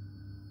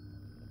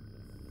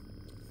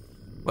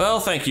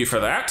 Well, thank you for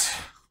that.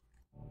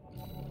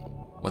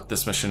 What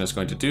this mission is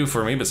going to do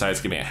for me,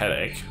 besides give me a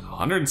headache.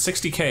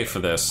 160k for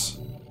this.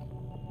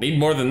 Need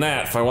more than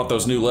that if I want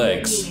those new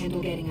legs. Let me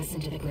handle getting us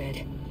into the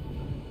grid.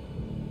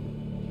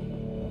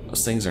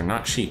 Those things are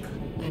not cheap.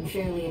 I'm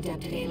fairly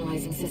adept at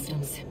analyzing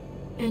systems,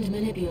 and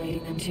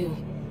manipulating them too.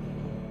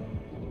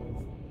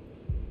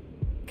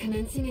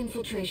 Commencing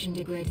infiltration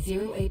to Grid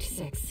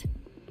 086.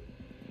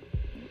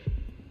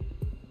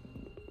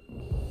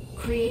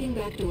 Creating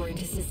backdoor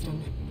into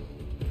system.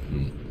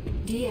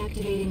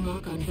 Deactivating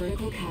lock on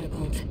vertical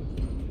catapult.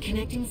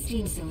 Connecting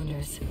steam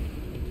cylinders.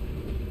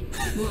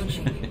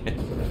 Launching.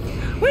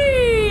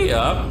 Whee!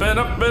 Up and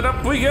up and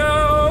up we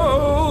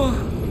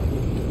go!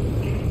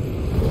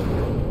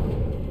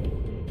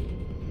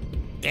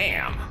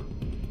 Damn.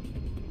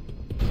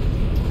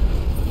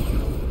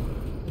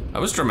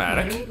 That was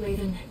dramatic. All right,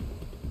 Raven.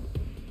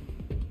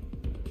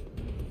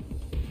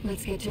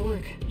 Let's get to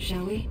work,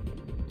 shall we?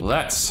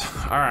 Let's.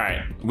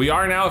 Alright. We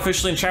are now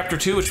officially in Chapter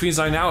 2, which means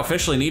I now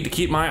officially need to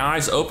keep my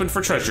eyes open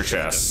for treasure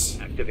chests.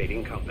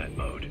 Activating combat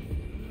mode.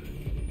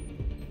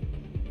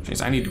 Which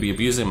means I need to be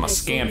abusing my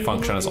scan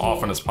function as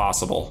often as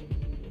possible.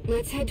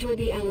 Let's head toward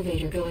the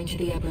elevator going to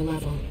the upper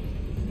level.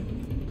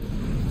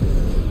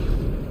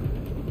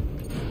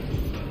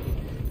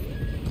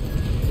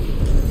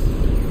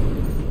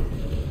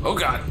 Oh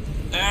god.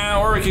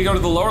 Or we could go to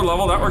the lower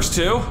level, that works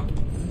too.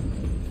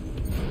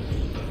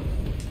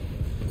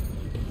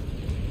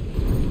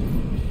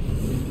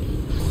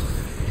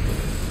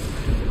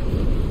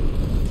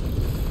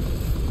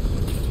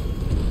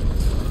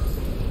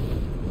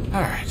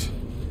 Alright.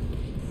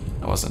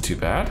 That wasn't too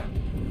bad.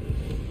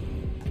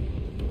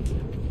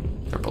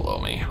 They're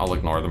below me. I'll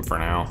ignore them for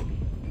now.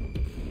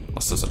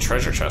 Unless there's a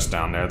treasure chest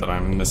down there that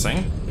I'm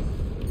missing.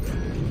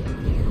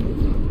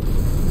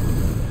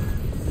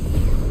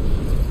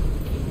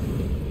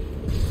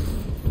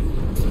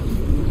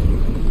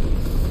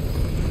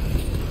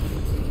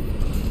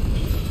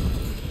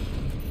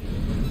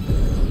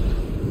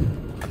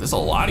 There's a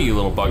lot of you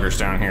little buggers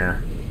down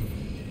here.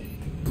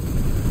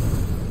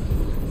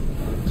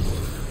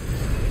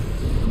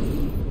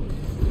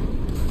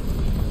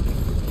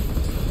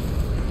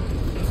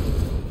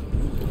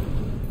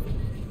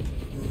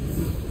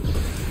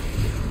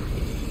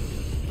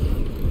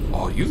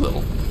 Oh, you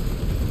little...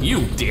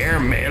 You dare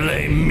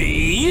melee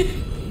me?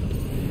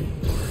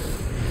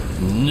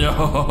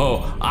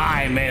 No,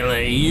 I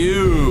melee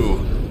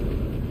you.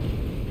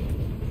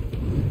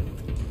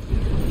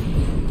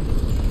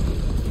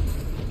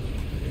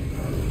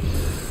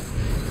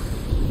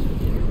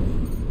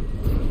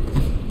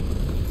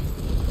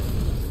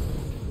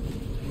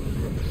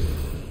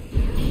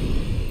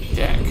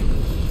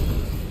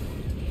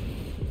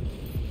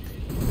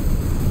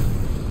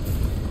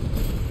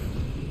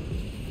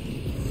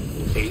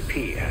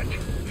 AP at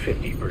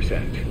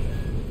 50%.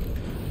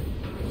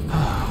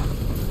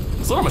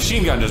 This little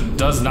machine gun just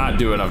does not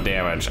do enough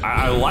damage.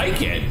 I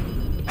like it.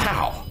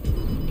 Ow.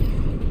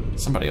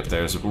 Somebody up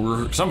there is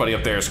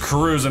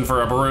cruising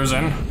for a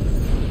bruising.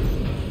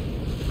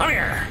 Come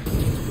here.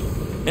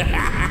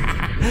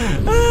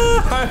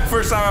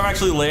 First time I've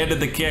actually landed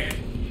the kick.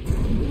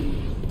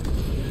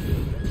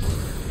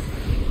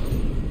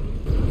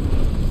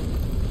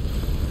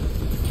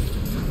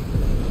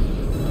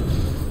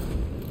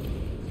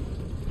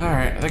 All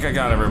right, I think I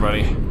got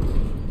everybody.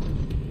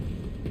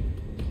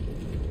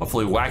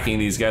 Hopefully whacking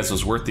these guys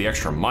was worth the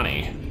extra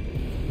money.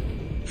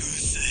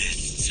 Who's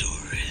this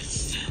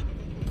tourist?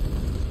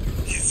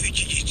 You think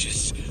you could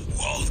just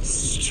waltz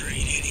straight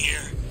in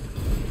here?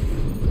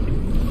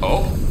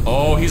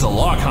 Oh, he's a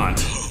log hunt.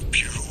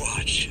 Hope you're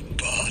watching,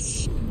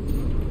 boss.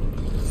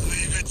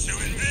 Leave it to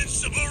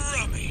Invincible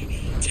Rummy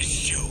to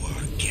show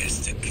our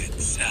guest a good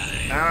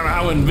time. I don't know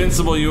how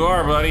invincible you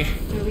are, buddy.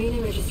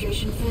 Arena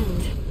registration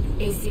found.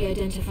 AC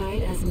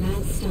identified as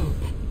Mad Stomp.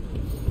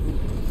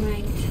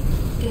 Ranked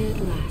dead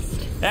last.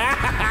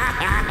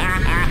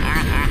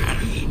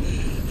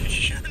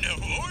 You're no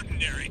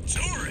ordinary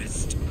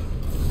tourist.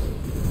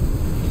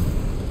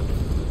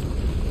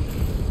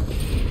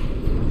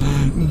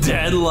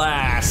 Dead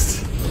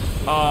last.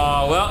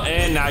 Oh, well,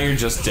 and now you're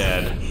just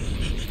dead.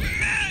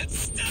 Mad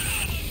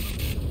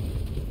stuff.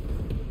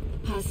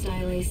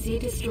 Hostile AC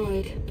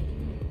destroyed.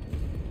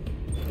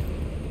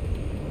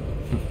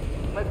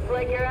 Looks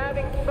like you're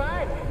having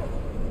fun,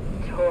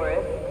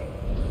 tourist.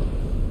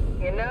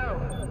 You know,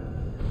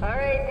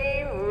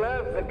 RAD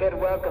loves a good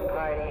welcome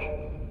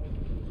party.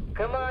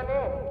 Come on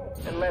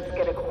in, and let's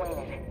get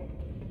acquainted.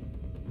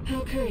 How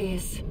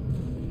curious.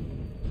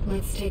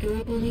 Let's take her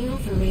up on the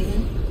offer,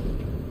 Raven.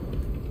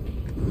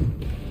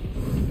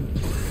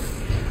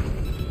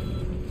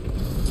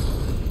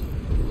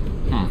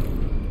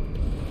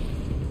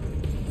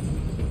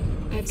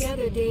 I've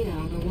gathered data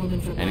on a woman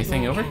from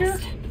Anything over here?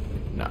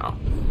 No.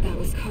 That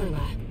was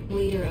Carla,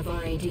 leader of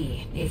RAD,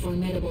 a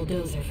formidable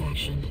dozer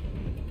faction.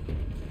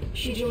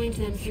 She joined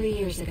them 3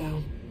 years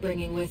ago,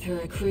 bringing with her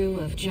a crew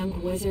of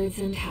junk wizards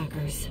and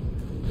hackers.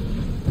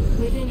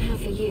 Within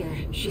half a year,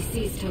 she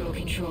seized total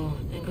control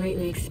and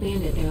greatly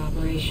expanded their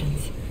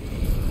operations.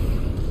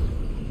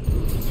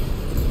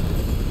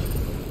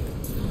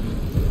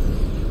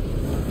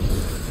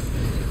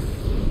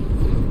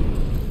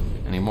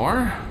 Any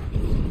more?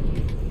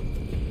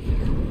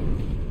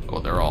 Oh,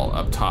 they're all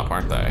up top,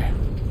 aren't they?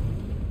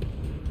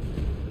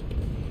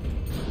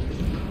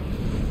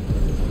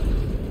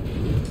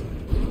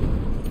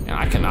 And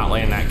I cannot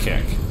land that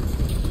kick.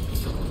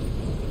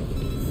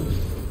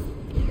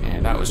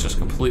 And that was just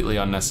completely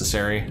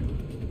unnecessary.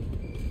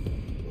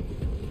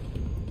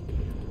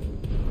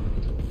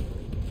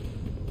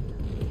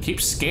 Keep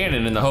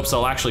scanning in the hopes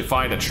I'll actually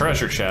find a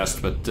treasure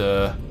chest, but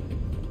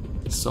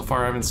so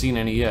far I haven't seen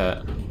any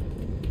yet.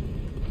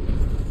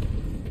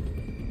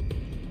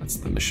 That's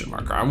the mission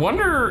marker. I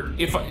wonder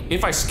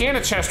if I scan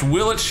a chest,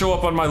 will it show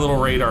up on my little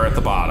radar at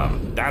the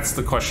bottom? That's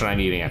the question I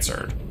need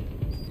answered.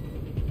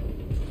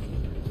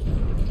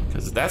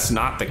 Because if that's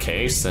not the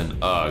case, then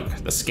ugh,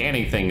 the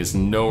scanning thing is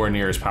nowhere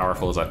near as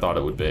powerful as I thought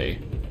it would be.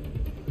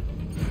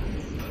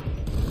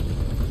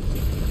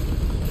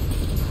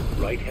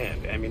 Right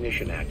hand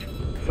ammunition at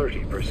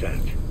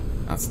 30%.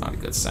 That's not a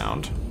good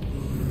sound.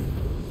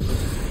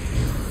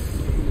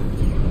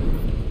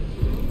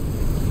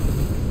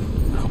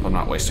 I hope I'm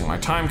not wasting my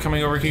time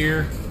coming over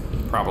here.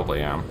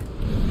 Probably am.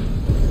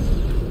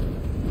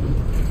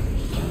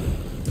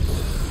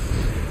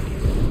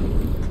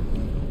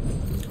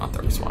 Oh,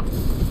 there was one.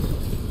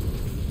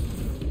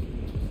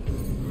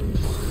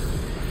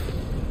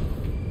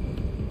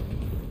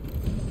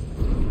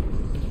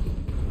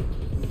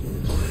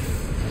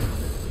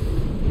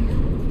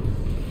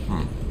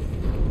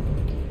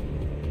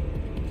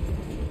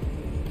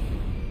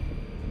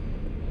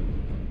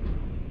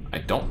 I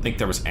don't think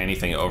there was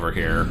anything over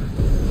here.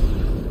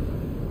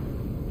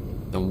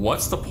 Then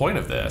what's the point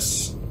of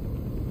this?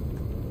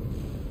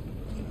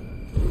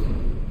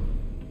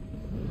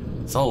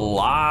 It's a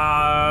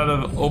lot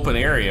of open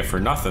area for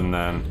nothing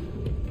then,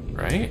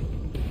 right?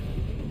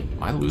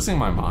 Am I losing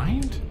my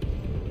mind?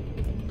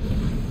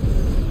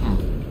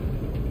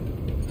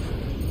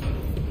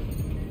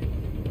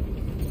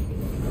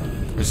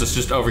 Or is this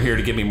just over here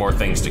to give me more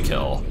things to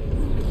kill?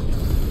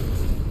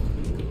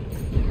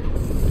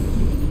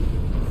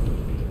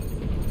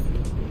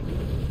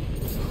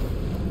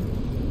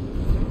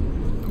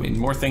 I mean,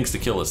 more things to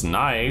kill is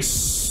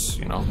nice.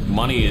 You know,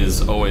 money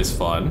is always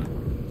fun.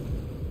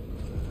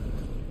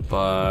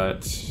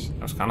 But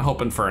I was kind of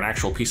hoping for an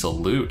actual piece of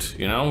loot.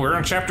 You know, we're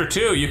on chapter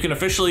 2. You can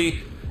officially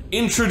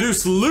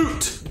introduce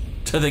loot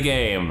to the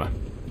game.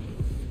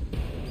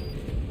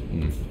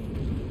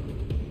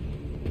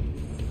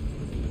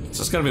 It's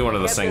just gonna be one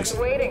of those things.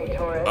 Waiting,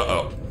 tourist.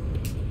 Uh-oh.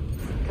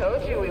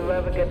 Told you we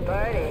love a good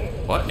party.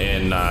 What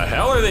in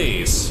hell are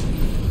these?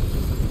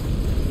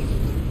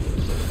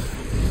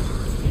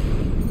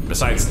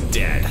 Besides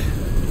dead.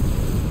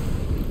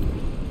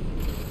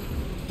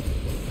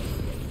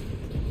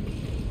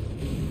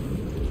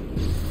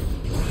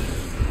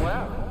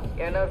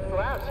 no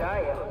slouch,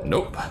 are you?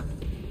 Nope.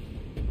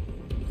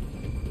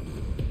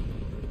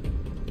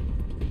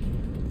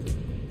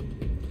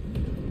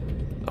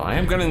 So I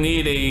am gonna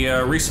need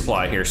a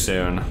resupply here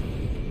soon.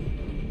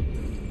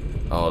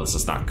 Oh, this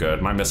is not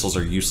good. My missiles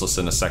are useless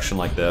in a section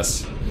like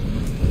this.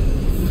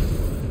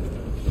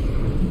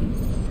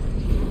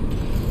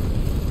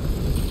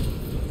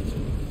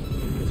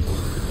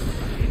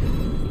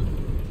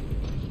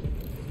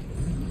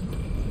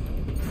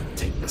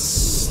 Take this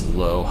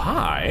slow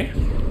high.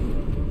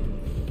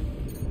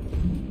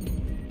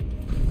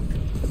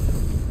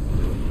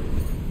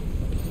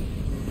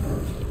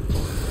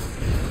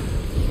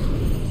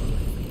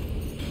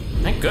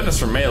 Thank goodness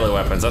for melee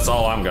weapons, that's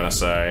all I'm gonna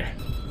say.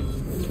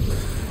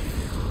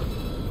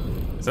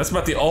 That's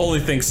about the only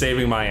thing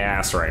saving my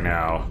ass right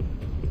now.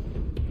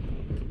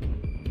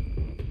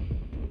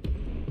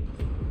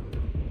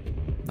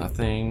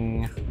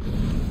 Nothing.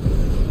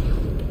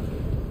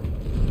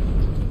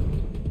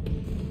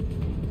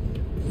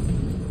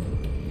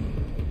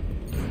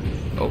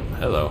 Oh,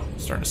 hello.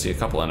 Starting to see a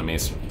couple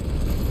enemies.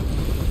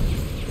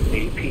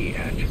 AP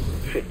at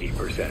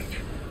 50%.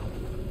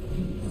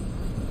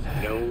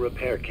 No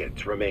repair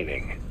kits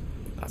remaining.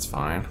 That's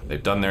fine.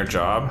 They've done their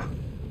job.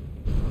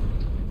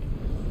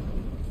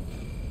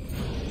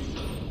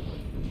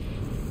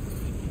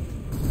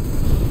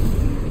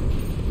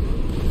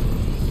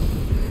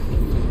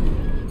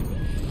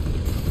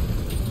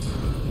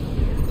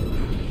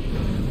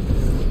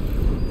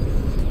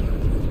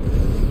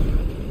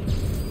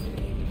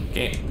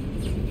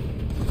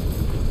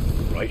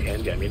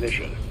 Right-hand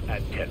ammunition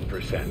at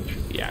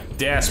 10%. Yeah,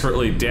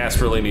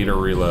 desperately need a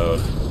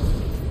reload.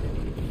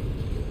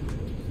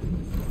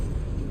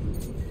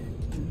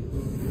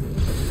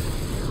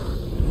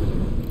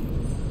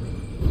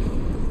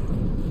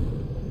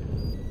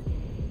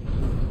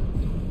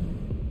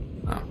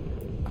 Oh,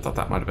 I thought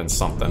that might have been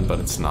something, but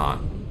it's not.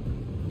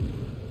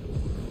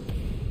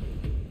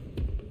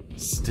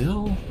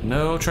 Still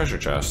no treasure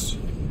chest.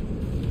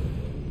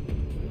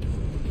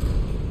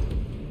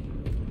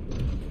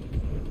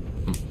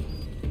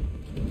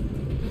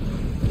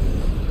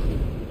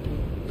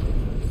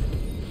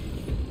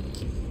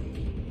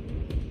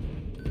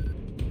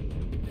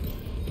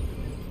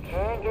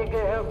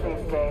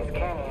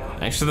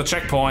 Thanks to the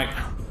checkpoint.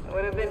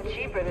 Would have been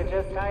cheaper to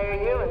just hire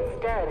you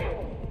instead.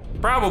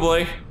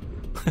 Probably.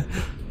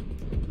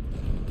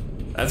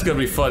 That's gonna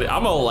be funny.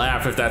 I'm gonna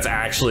laugh if that's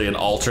actually an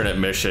alternate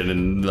mission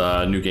in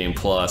the New Game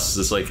Plus.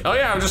 It's like, oh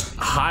yeah, just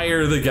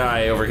hire the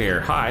guy over here.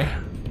 Hi.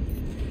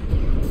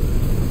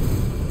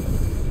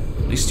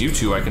 At least you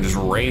two, I can just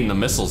rain the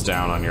missiles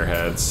down on your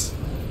heads.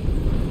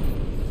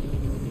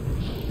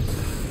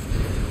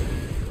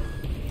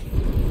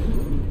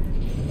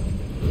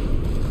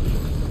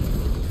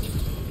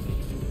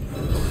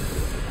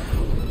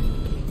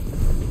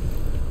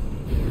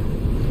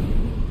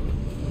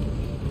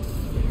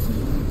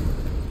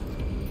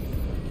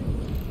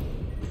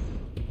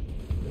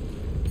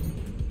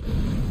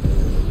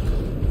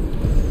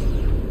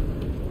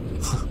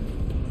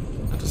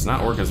 Does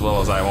not work as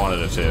well as I wanted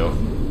it to.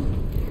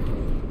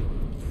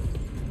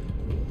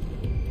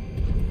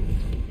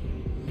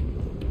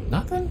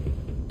 Nothing?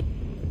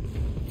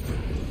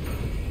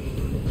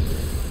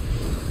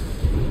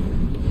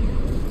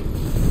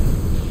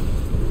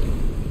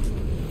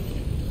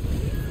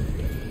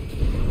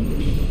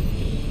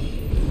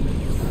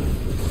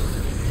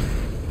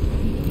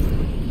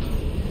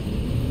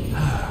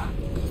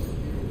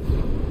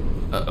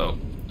 Uh-oh.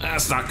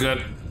 That's not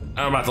good.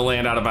 I'm about to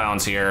land out of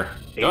bounds here.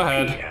 Go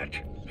ahead. At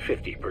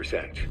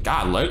 50%.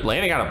 God,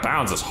 landing out of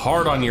bounds is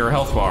hard on your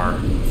health bar.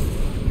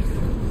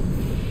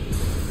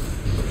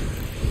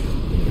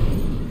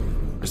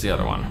 Where's the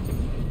other one?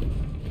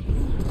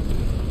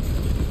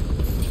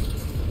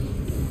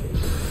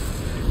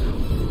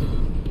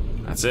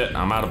 That's it.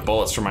 I'm out of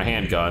bullets for my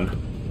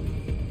handgun.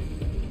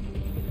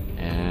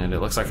 And it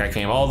looks like I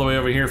came all the way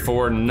over here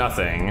for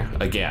nothing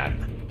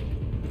again.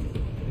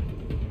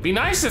 Be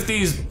nice if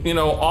these, you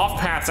know, off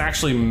paths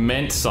actually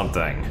meant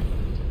something.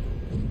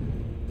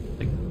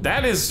 Like,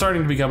 that is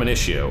starting to become an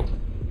issue.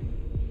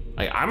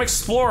 Like, I'm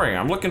exploring,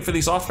 I'm looking for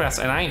these off paths,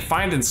 and I ain't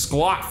finding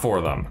squat for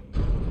them.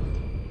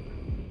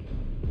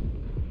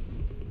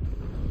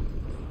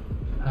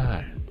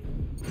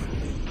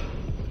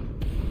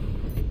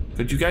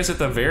 Could you guys at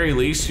the very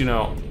least, you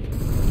know,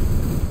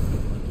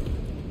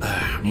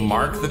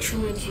 mark the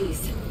Tread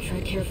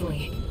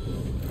carefully.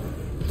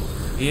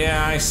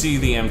 Yeah, I see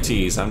the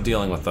MTs. I'm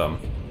dealing with them.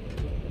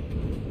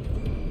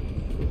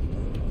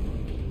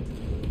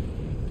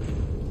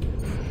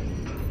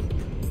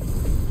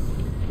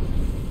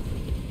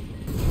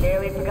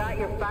 Nearly forgot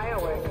your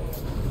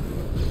fireworks.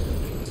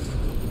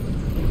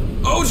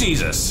 Oh,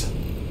 Jesus!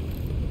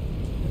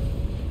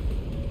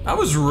 That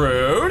was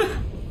rude.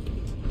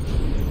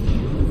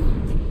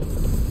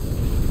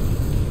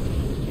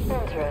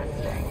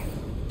 Interesting.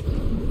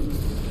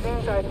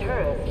 Seems our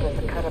tourist is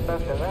a cut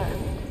above the rest.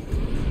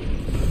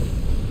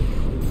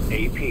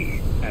 AP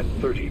at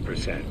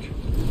 30%.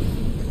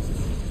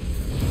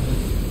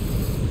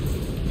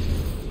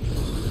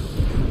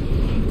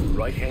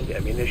 Right-hand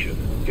ammunition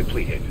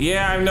depleted.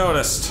 Yeah, I've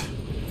noticed.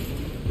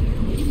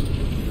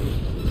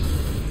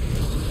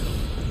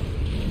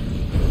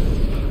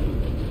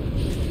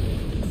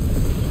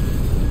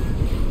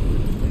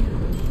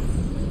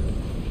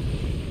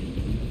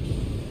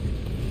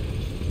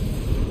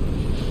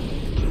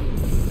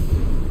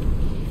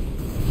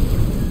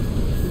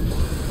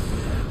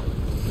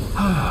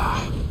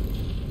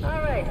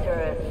 Alright,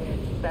 tourist.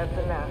 That's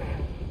enough.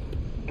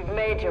 You've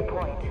made your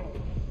point.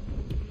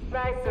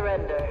 I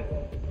surrender.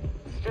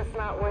 It's just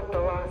not worth the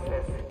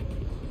losses.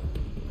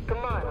 Come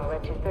on, I'll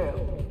let you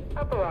through.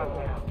 Up along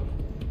now.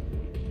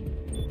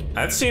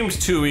 That seems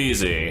too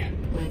easy.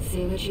 Let's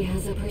see what she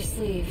has up her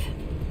sleeve.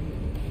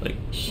 Like,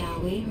 Shall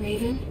we,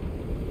 Raven?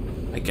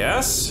 I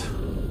guess?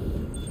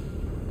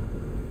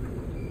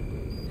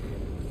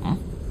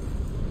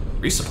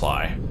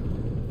 Resupply.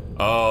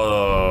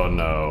 Oh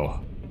no.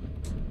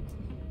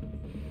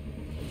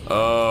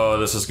 Oh,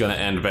 this is gonna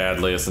end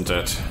badly, isn't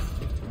it?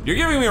 You're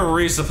giving me a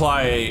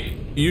resupply.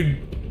 You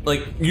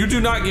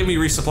do not give me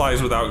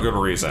resupplies without good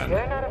reason.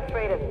 You're not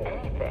afraid of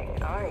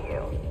anything, are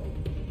you?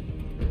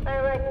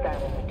 I like that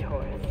as a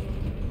tourist.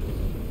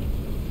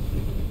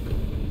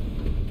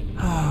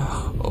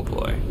 Oh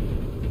boy.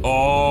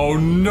 Oh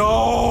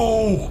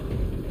no!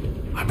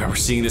 I remember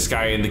seeing this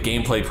guy in the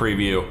gameplay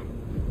preview.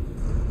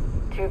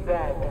 Too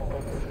bad that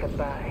this is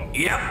goodbye.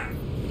 Yep.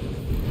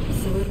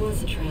 So it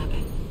was a trap.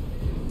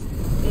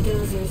 The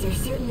Dozers are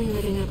certainly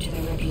living up to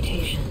their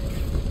reputation.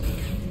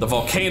 The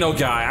volcano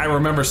guy, I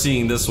remember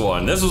seeing this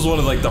one. This was one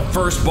of like the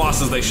first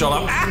bosses they showed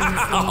up.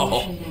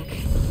 Ow!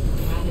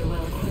 Rather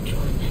well equipped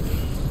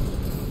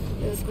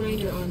one. Those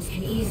grinder arms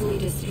can easily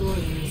destroy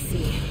an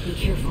AC. Be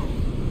careful.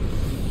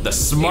 The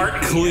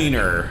smart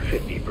cleaner.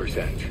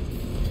 50%.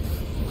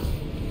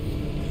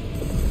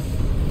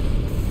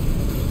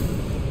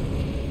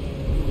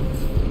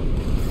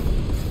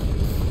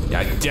 Yeah,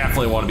 I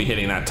definitely want to be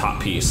hitting that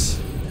top piece.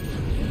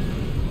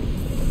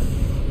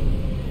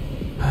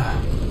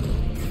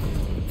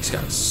 He's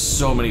got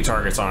so many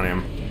targets on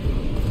him.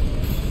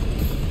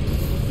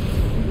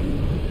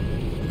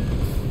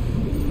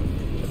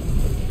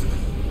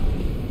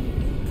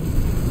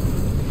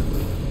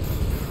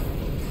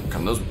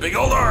 Come those big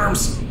old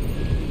arms!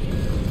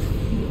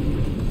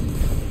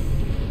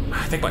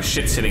 I think my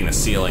shit's hitting the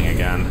ceiling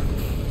again.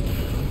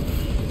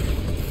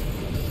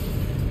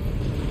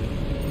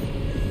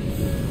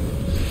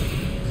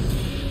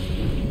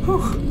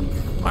 Whew.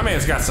 My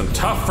man's got some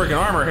tough freaking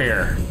armor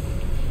here.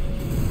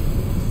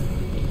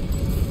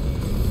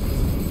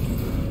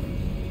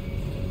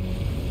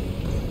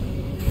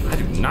 I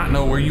do not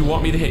know where you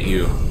want me to hit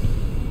you.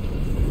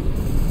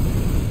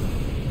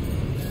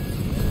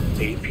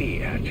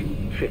 AP at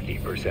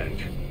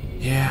 50%.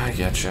 Yeah, I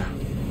getcha.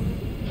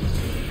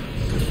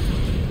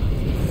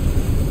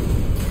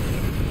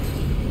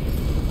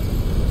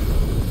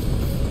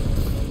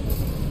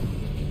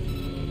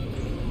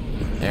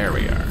 There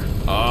we are.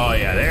 Oh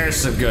yeah, there's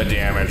some good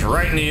damage.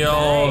 Right in the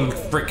old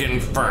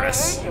freaking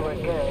furnace. I heard you were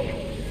good.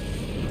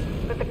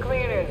 But the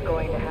cleaner's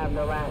going to have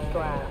the last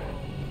laugh.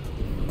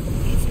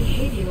 Its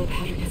behavioral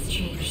pattern has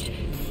changed.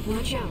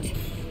 Watch out.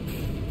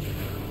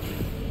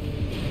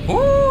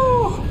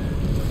 Woo!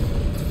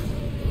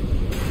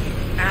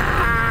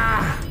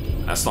 Ah!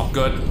 That's not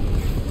good.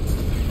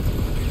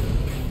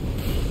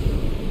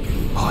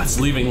 Oh, it's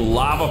leaving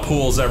lava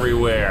pools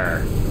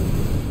everywhere.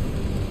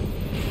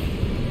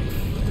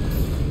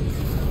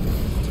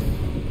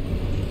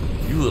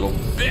 You little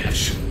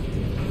bitch.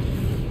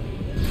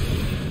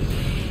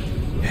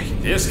 Hey,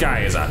 this guy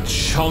is a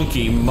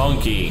chunky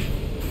monkey.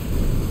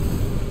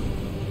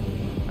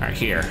 Alright,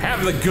 here,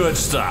 have the good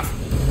stuff.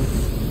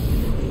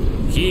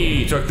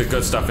 He took the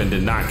good stuff and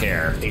did not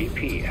care.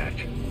 AP at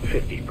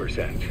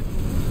 50%.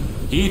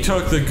 He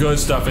took the good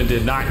stuff and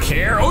did not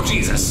care. Oh,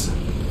 Jesus.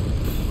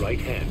 Right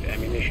hand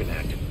ammunition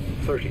at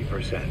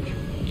 30%.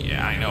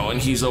 Yeah, I know, and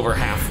he's over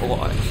half.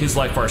 His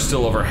life bar's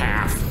still over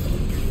half.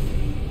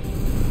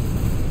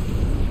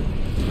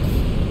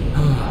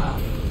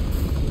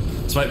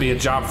 This might be a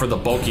job for the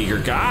bulkier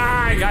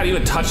guy. God,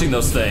 even touching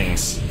those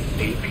things.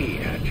 AP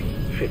at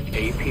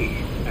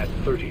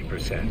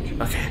 30%.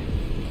 Okay.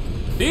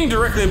 Being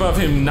directly above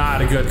him,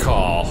 not a good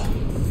call.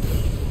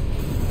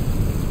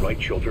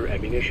 Right shoulder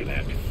ammunition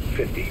at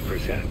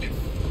 50%.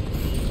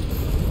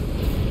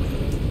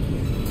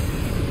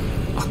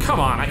 Oh, come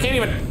on, I can't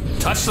even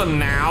touch them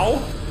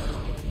now.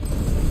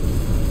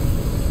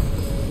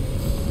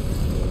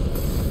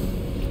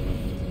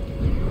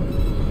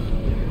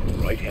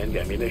 Right hand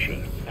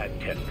ammunition at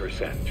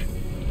 10%.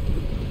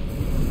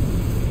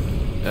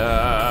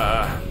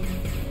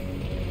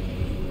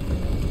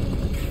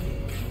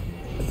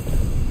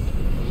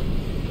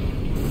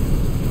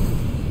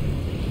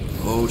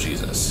 Oh,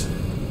 Jesus.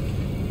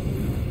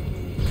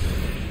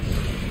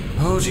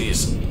 Oh,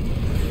 jeez.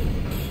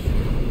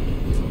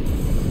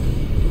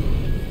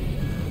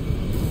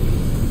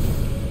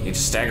 Need to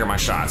stagger my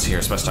shots here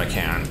as best I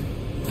can.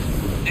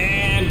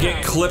 And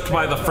get clipped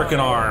by the frickin'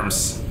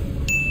 arms.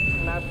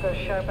 Not so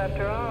sharp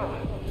after all.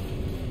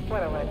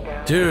 What a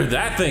letdown. Dude,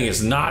 that thing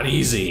is not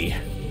easy.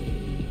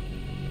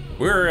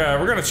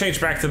 We're gonna change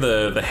back to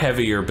the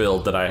heavier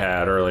build that I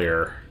had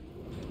earlier.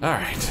 All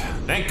right.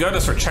 Thank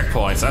goodness for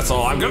checkpoints. That's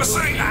all I'm gonna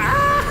say.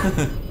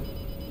 Ah!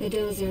 The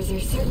dozers are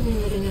certainly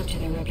living up to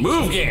their reputation.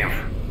 Move, game.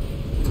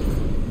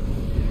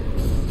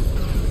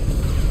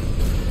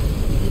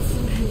 It's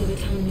some kind of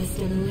autonomous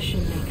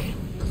demolition mech.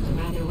 A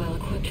rather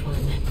well-equipped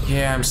one.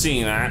 Yeah, I'm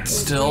seeing that Those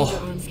still. laser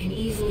arms can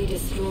easily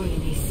destroy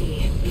an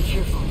AC. Be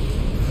careful.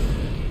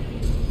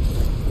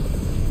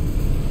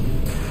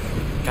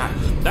 God,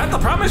 the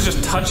problem is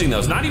just touching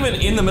those. Not even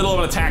in the middle of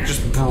an attack,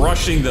 just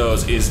brushing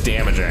those is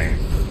damaging.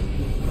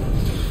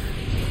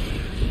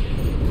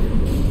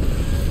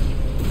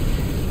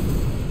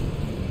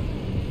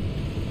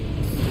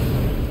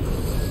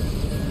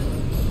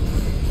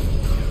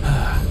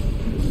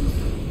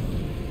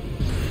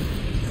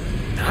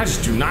 I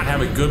just do not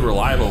have a good,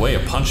 reliable way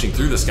of punching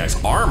through this guy's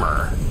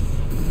armor.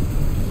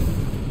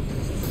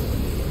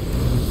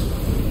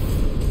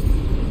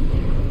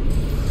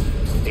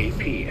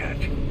 AP at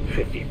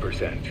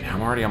 50%. Yeah,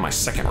 I'm already on my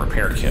second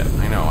repair kit.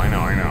 I know.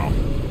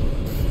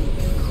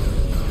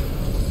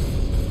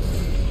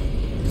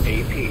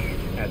 AP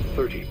at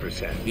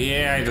 30%.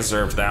 Yeah, I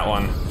deserved that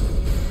one.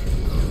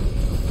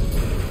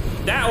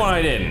 That one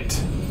I didn't.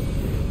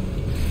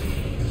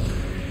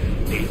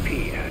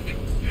 AP at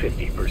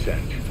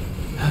 50%.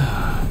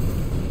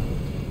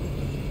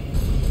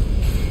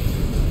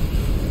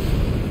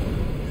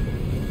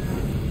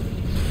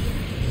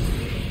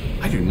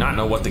 I do not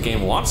know what the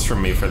game wants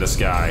from me for this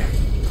guy.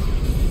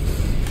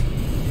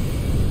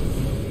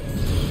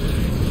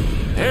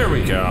 There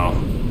we go.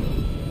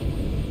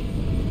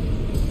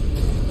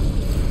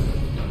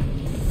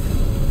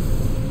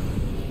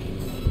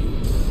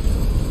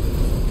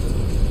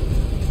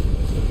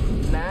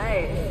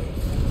 Nice.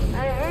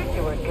 I heard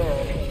you were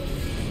good.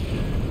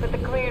 But the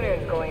cleaner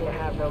is going to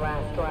have the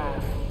last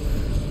laugh.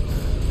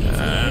 The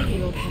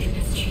behavioral pattern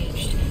has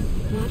changed.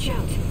 Watch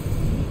out.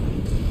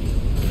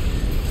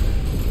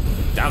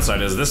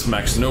 Downside is this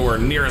mech's nowhere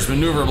near as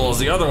maneuverable as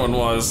the other one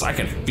was. I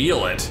can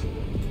feel it.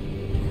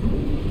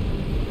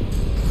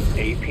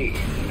 AP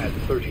at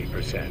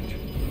 30%.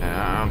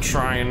 I'm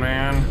trying,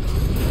 man.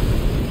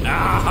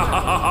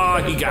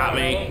 Ah, he got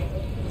me.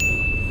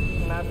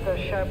 Not so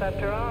sharp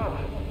after all.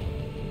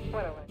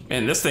 What a...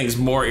 Man, this thing's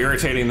more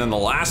irritating than the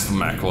last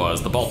mech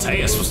was. The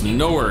BALTAEUS was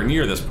nowhere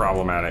near this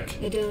problematic.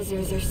 The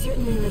dozers are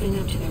certainly living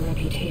up to their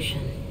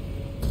reputation.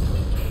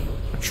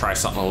 I'll try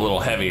something a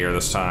little heavier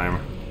this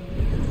time.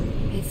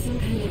 It's some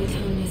kind of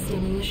autonomous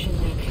demolition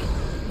mech.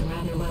 A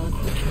rather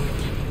well-equipped one.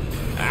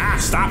 Ah,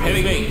 stop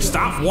hitting me!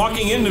 Stop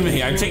walking into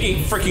me! I'm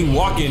taking freaking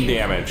walk-in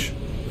damage.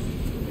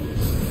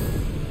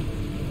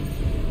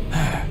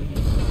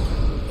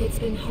 It's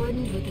been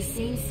hardened with the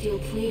same steel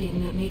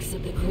plating that makes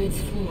up the grid's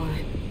floor.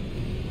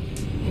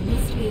 There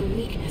must be a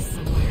weakness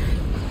somewhere.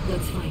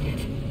 Let's find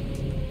it.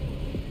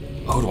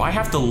 Oh, do I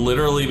have to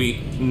literally be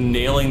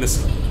nailing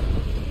this?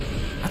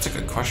 That's a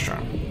good question.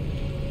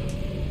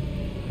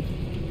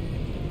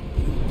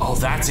 Oh,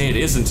 that's it,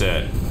 isn't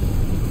it?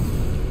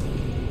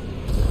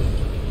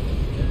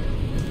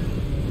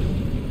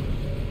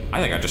 I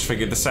think I just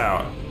figured this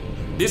out.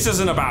 This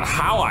isn't about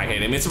how I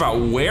hit him, it's about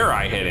where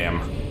I hit him.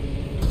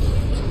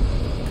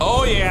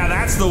 Oh yeah,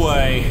 that's the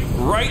way.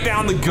 Right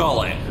down the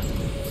gullet.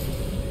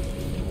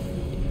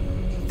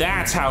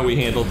 That's how we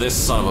handled this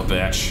son of a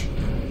bitch.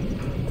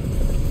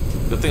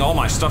 Good thing all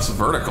my stuff's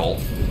vertical.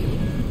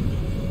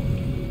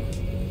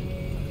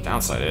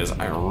 Downside is,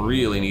 I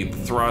really need the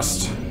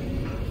thrust.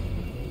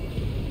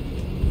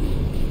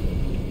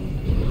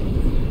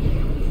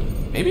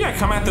 Maybe I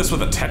come at this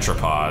with a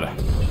tetrapod.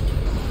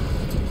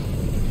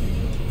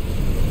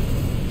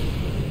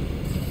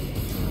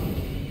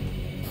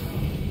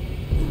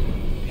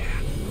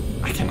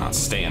 I cannot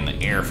stay in the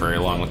air very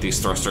long with these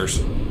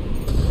thrusters.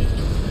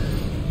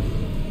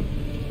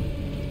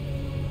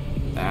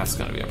 That's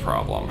gonna be a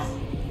problem.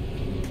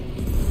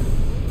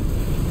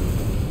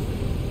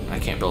 I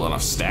can't build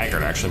enough stagger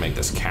to actually make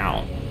this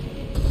count.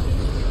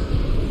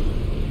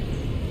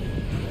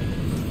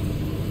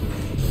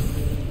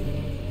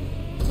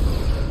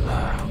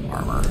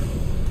 Armor.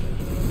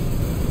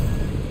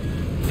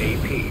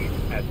 AP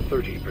at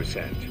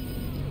 30%.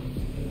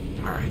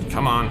 Alright,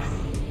 come on.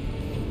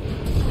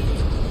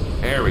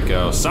 There we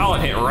go.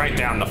 Solid hit right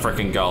down the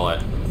frickin' gullet.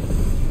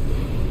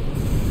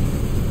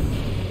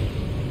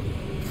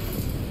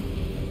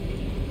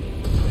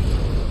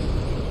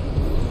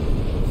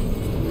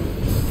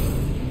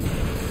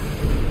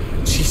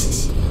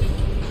 Jesus.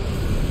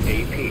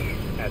 AP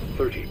at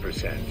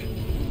 30%.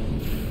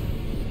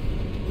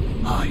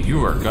 Oh,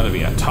 you are gonna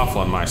be a tough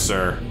one, my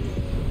sir.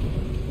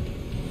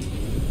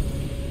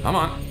 Come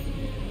on.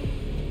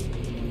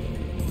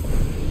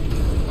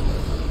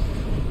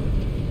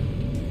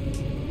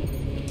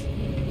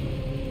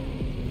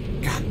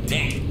 God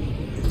dang.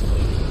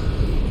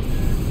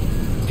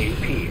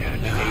 AP at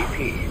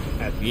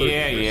 30%.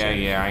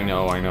 Yeah, I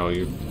know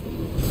you.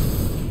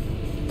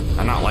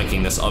 I'm not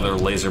liking this other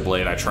laser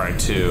blade I tried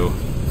too.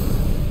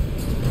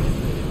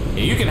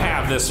 Yeah, you can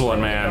have this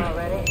one, man.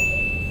 Already?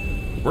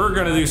 We're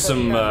gonna do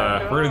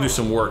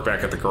some work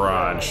back at the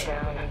garage.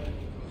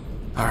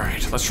 All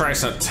right, let's try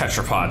some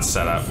tetrapod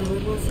setup. So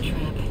it was a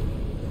trap.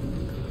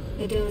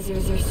 The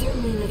dozers are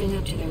certainly living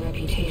up to their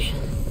reputation.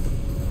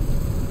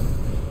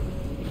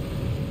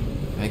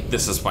 I think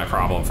this is my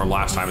problem from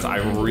last time. Is I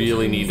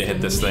really need to hit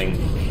this thing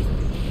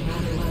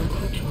Rather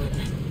well-equipped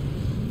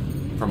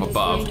one. from Those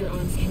above. grinder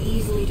arms can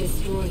easily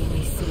destroy you,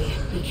 I see.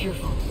 Be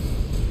careful.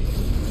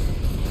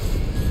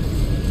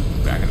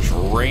 Back and just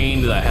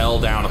rained the hell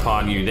down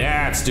upon you.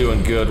 That's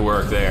doing good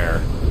work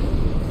there.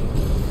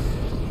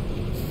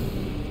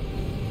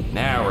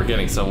 Now we're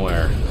getting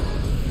somewhere.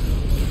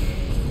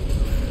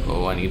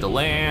 Oh, I need to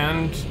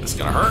land. It's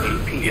gonna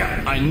hurt.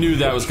 Yeah, I knew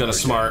that was gonna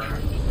smart.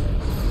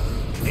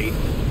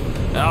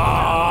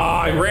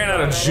 Ah, I ran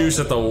out of juice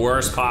at the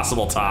worst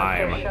possible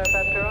time.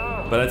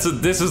 But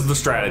this is the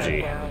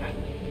strategy.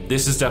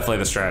 This is definitely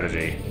the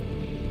strategy.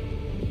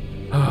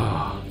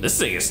 This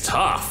thing is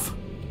tough.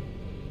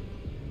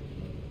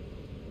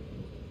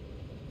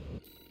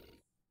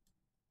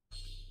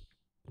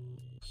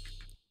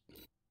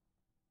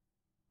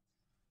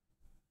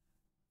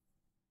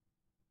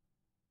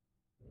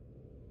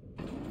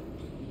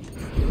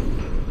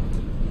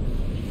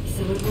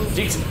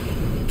 Jeez.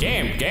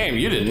 Game,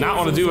 you did not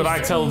want to do what I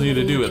told you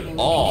to do at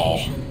all.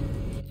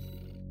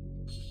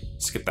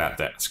 Skip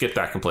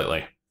that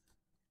completely.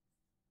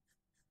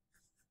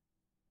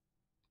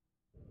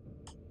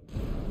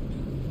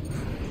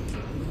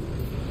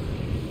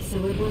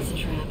 So it was a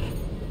trap.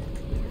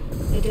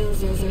 The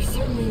dozers are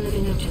certainly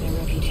living up to their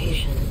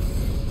reputation.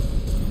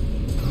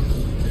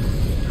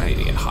 I need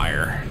to get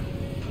higher.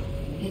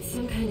 It's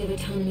some kind of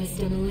autonomous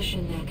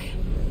demolition mech.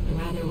 A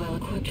rather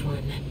well-equipped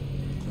one.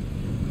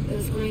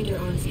 Those grinder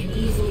arms can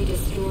easily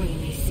destroy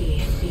you, I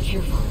see. Be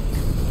careful.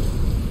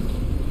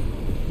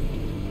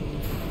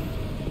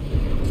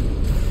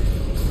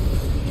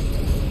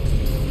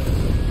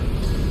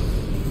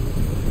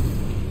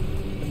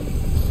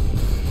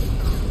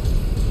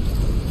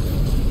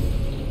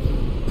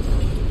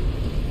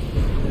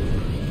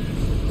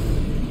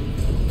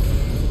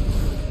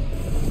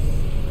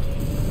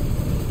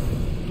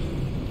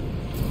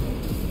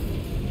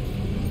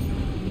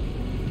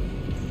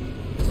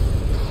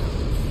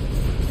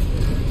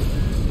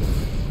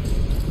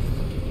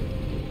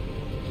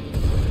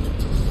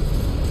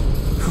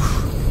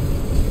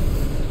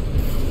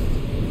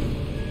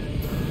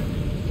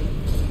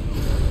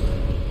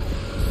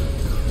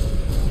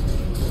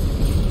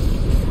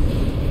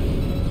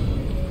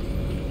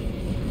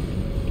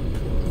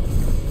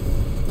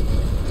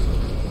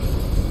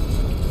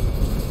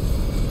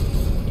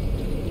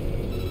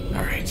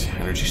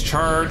 Energy's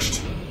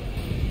charged.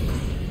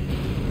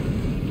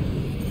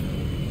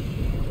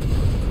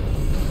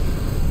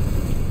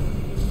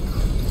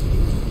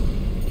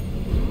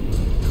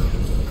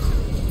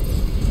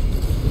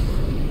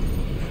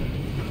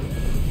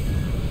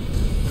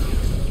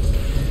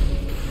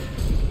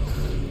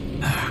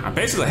 I'm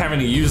basically having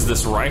to use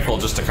this rifle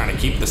just to kind of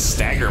keep the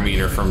stagger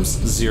meter from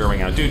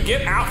zeroing out. Dude,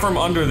 get out from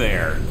under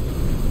there.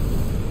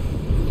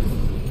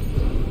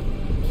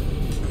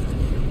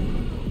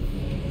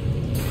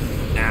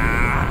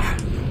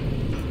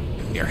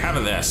 You're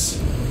having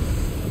this.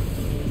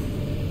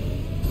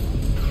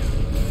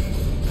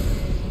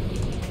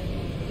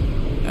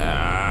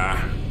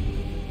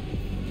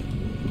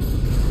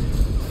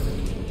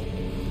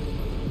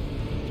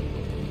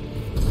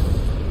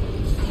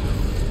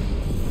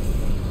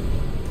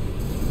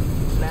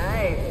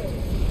 Nice.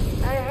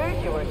 I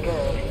heard you were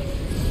good.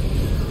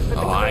 But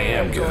Oh, I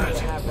am good.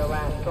 Have the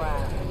last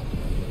laugh.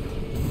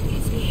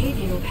 Its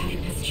behavioral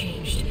pattern has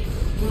changed.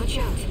 Watch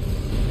out.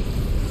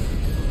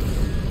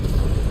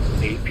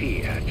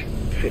 AP at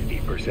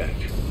 50%.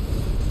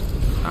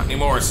 Not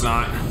anymore, it's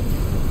not.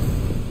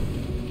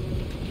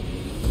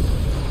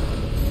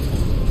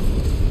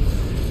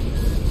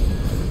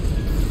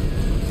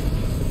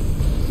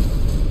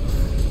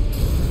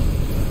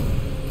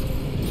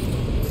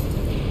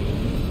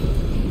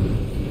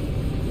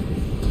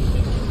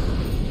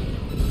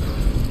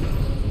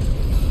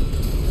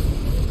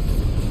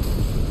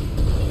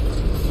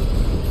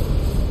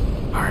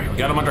 Alright, we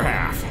got him under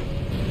half.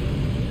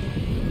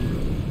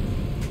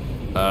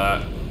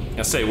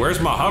 I say, where's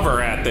my hover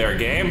at there,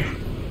 game?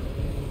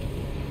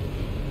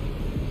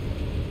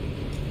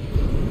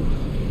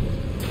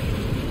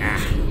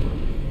 Ah.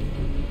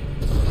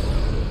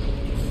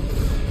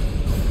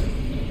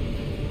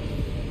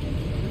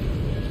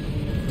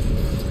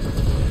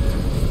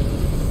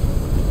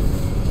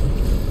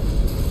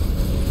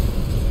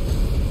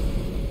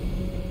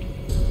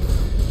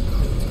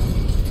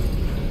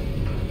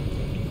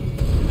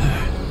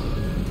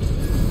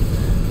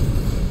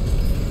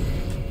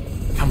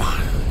 Come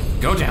on.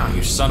 Go down,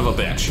 you son of a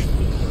bitch.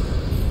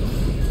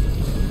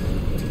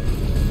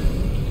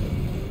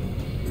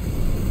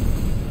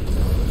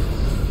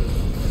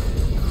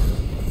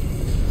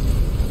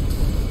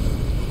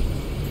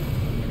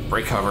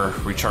 Break cover,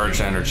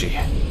 recharge energy.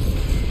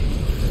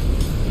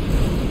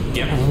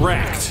 Get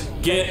wrecked.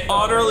 Get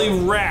utterly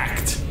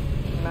wrecked.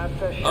 Not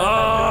so sure.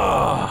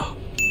 Oh!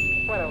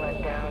 What a letdown.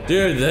 down.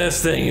 Dude,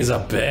 this thing is a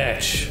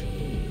bitch.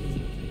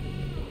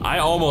 I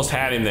almost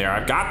had him there.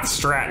 I've got the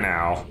strat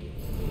now.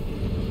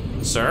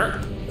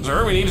 Sir,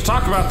 we need to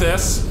talk about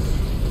this.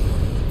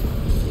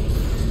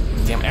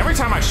 Damn, every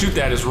time I shoot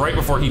that is right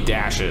before he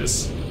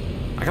dashes.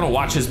 I gotta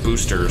watch his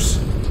boosters.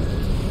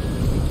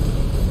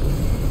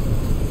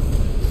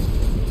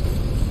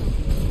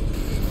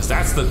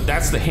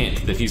 That's the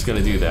hint that he's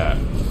gonna do that.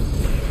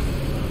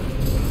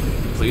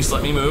 Please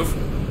let me move.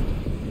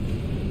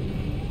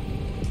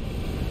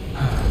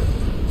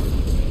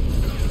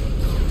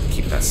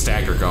 Keep that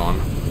stagger going.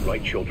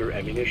 Right shoulder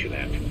ammunition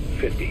at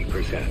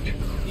 50%.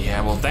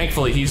 Yeah, well,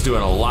 thankfully he's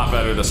doing a lot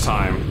better this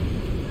time.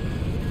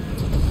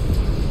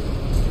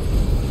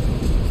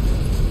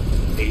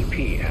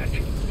 AP at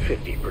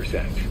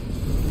 50%.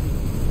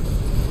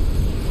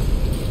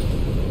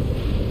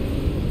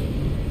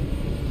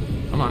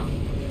 Come on.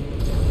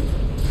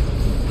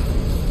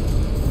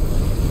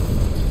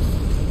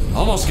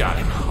 Almost got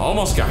him.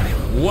 Almost got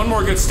him. One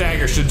more good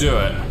stagger should do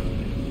it.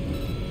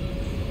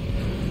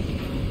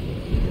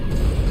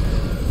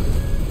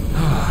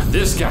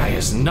 This guy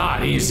is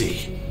not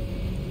easy.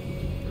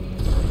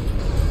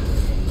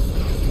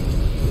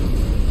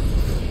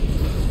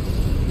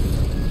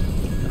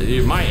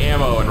 My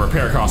ammo and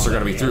repair costs are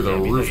going to be through the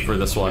roof for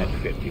this one.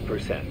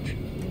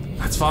 50%.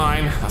 That's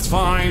fine. That's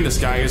fine. This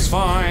guy is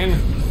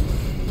fine.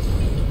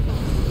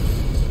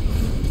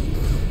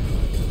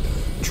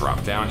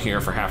 Drop down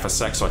here for half a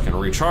sec so I can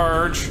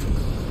recharge.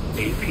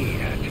 AP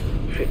at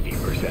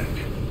 50%.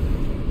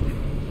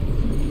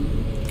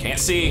 Can't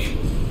see.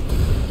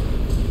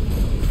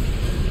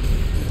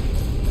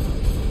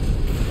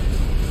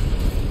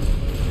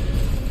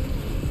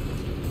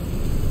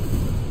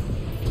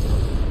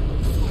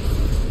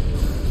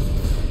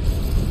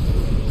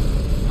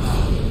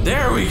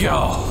 There we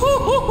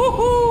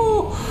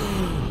go.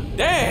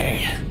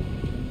 Dang.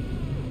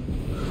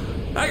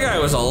 That guy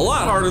was a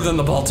lot harder than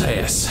the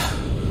BALTAEUS.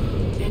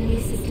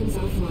 Enemy systems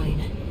offline.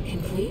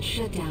 Complete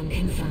shutdown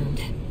confirmed.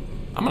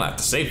 I'm gonna have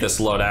to save this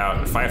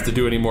loadout if I have to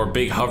do any more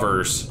big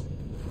hovers.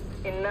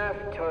 Enough,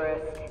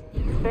 tourist.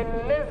 It's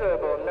been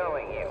miserable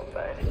knowing you,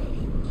 but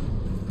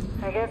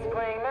I guess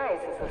playing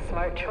nice is a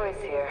smart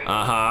choice here.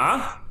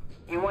 Uh-huh.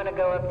 You want to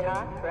go up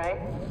top, right?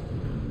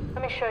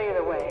 Let me show you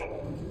the way.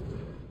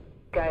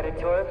 Guided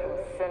tour from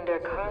Cinder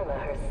Carla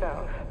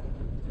herself.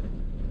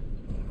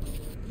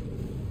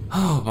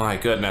 Oh my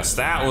goodness,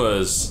 that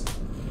was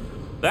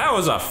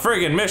a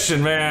friggin'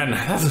 mission, man.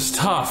 That was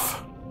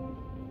tough.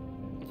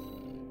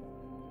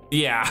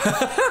 Yeah.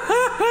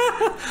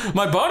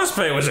 My bonus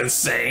pay was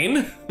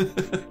insane.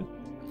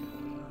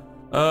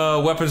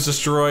 Weapons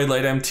destroyed,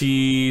 light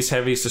MTs,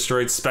 heavies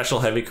destroyed, special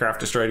heavy craft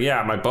destroyed.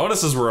 Yeah, my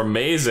bonuses were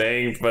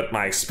amazing, but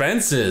my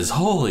expenses,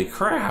 holy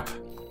crap.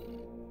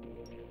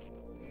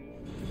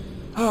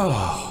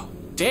 Oh,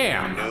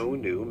 damn. No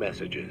new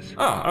messages.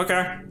 Oh,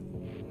 okay.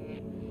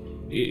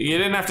 You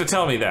didn't have to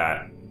tell me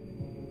that.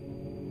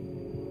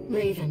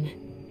 Raven,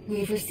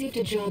 we've received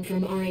a job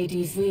from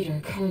RAD's leader,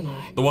 Carla.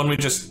 The one we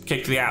just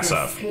kicked the ass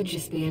of. This could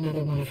just be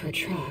another one of her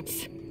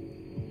traps.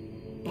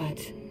 But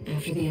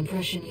after the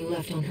impression you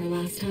left on her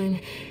last time,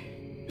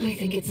 I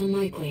think it's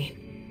unlikely.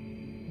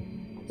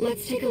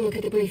 Let's take a look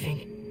at the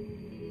briefing.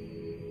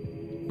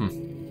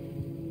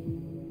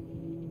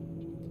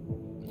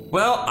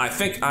 Well, I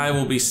think I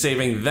will be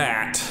saving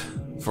that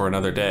for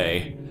another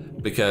day,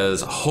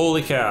 because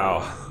holy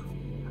cow.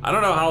 I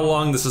don't know how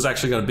long this is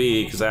actually going to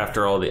be, because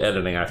after all the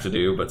editing I have to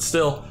do, but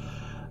still,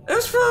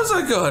 this was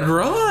a good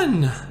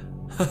run.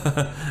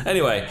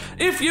 Anyway,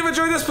 if you've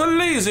enjoyed this,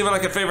 please leave a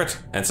like and favorite,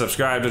 and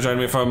subscribe to join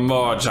me for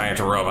more giant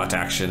robot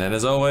action. And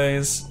as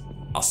always,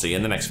 I'll see you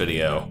in the next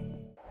video.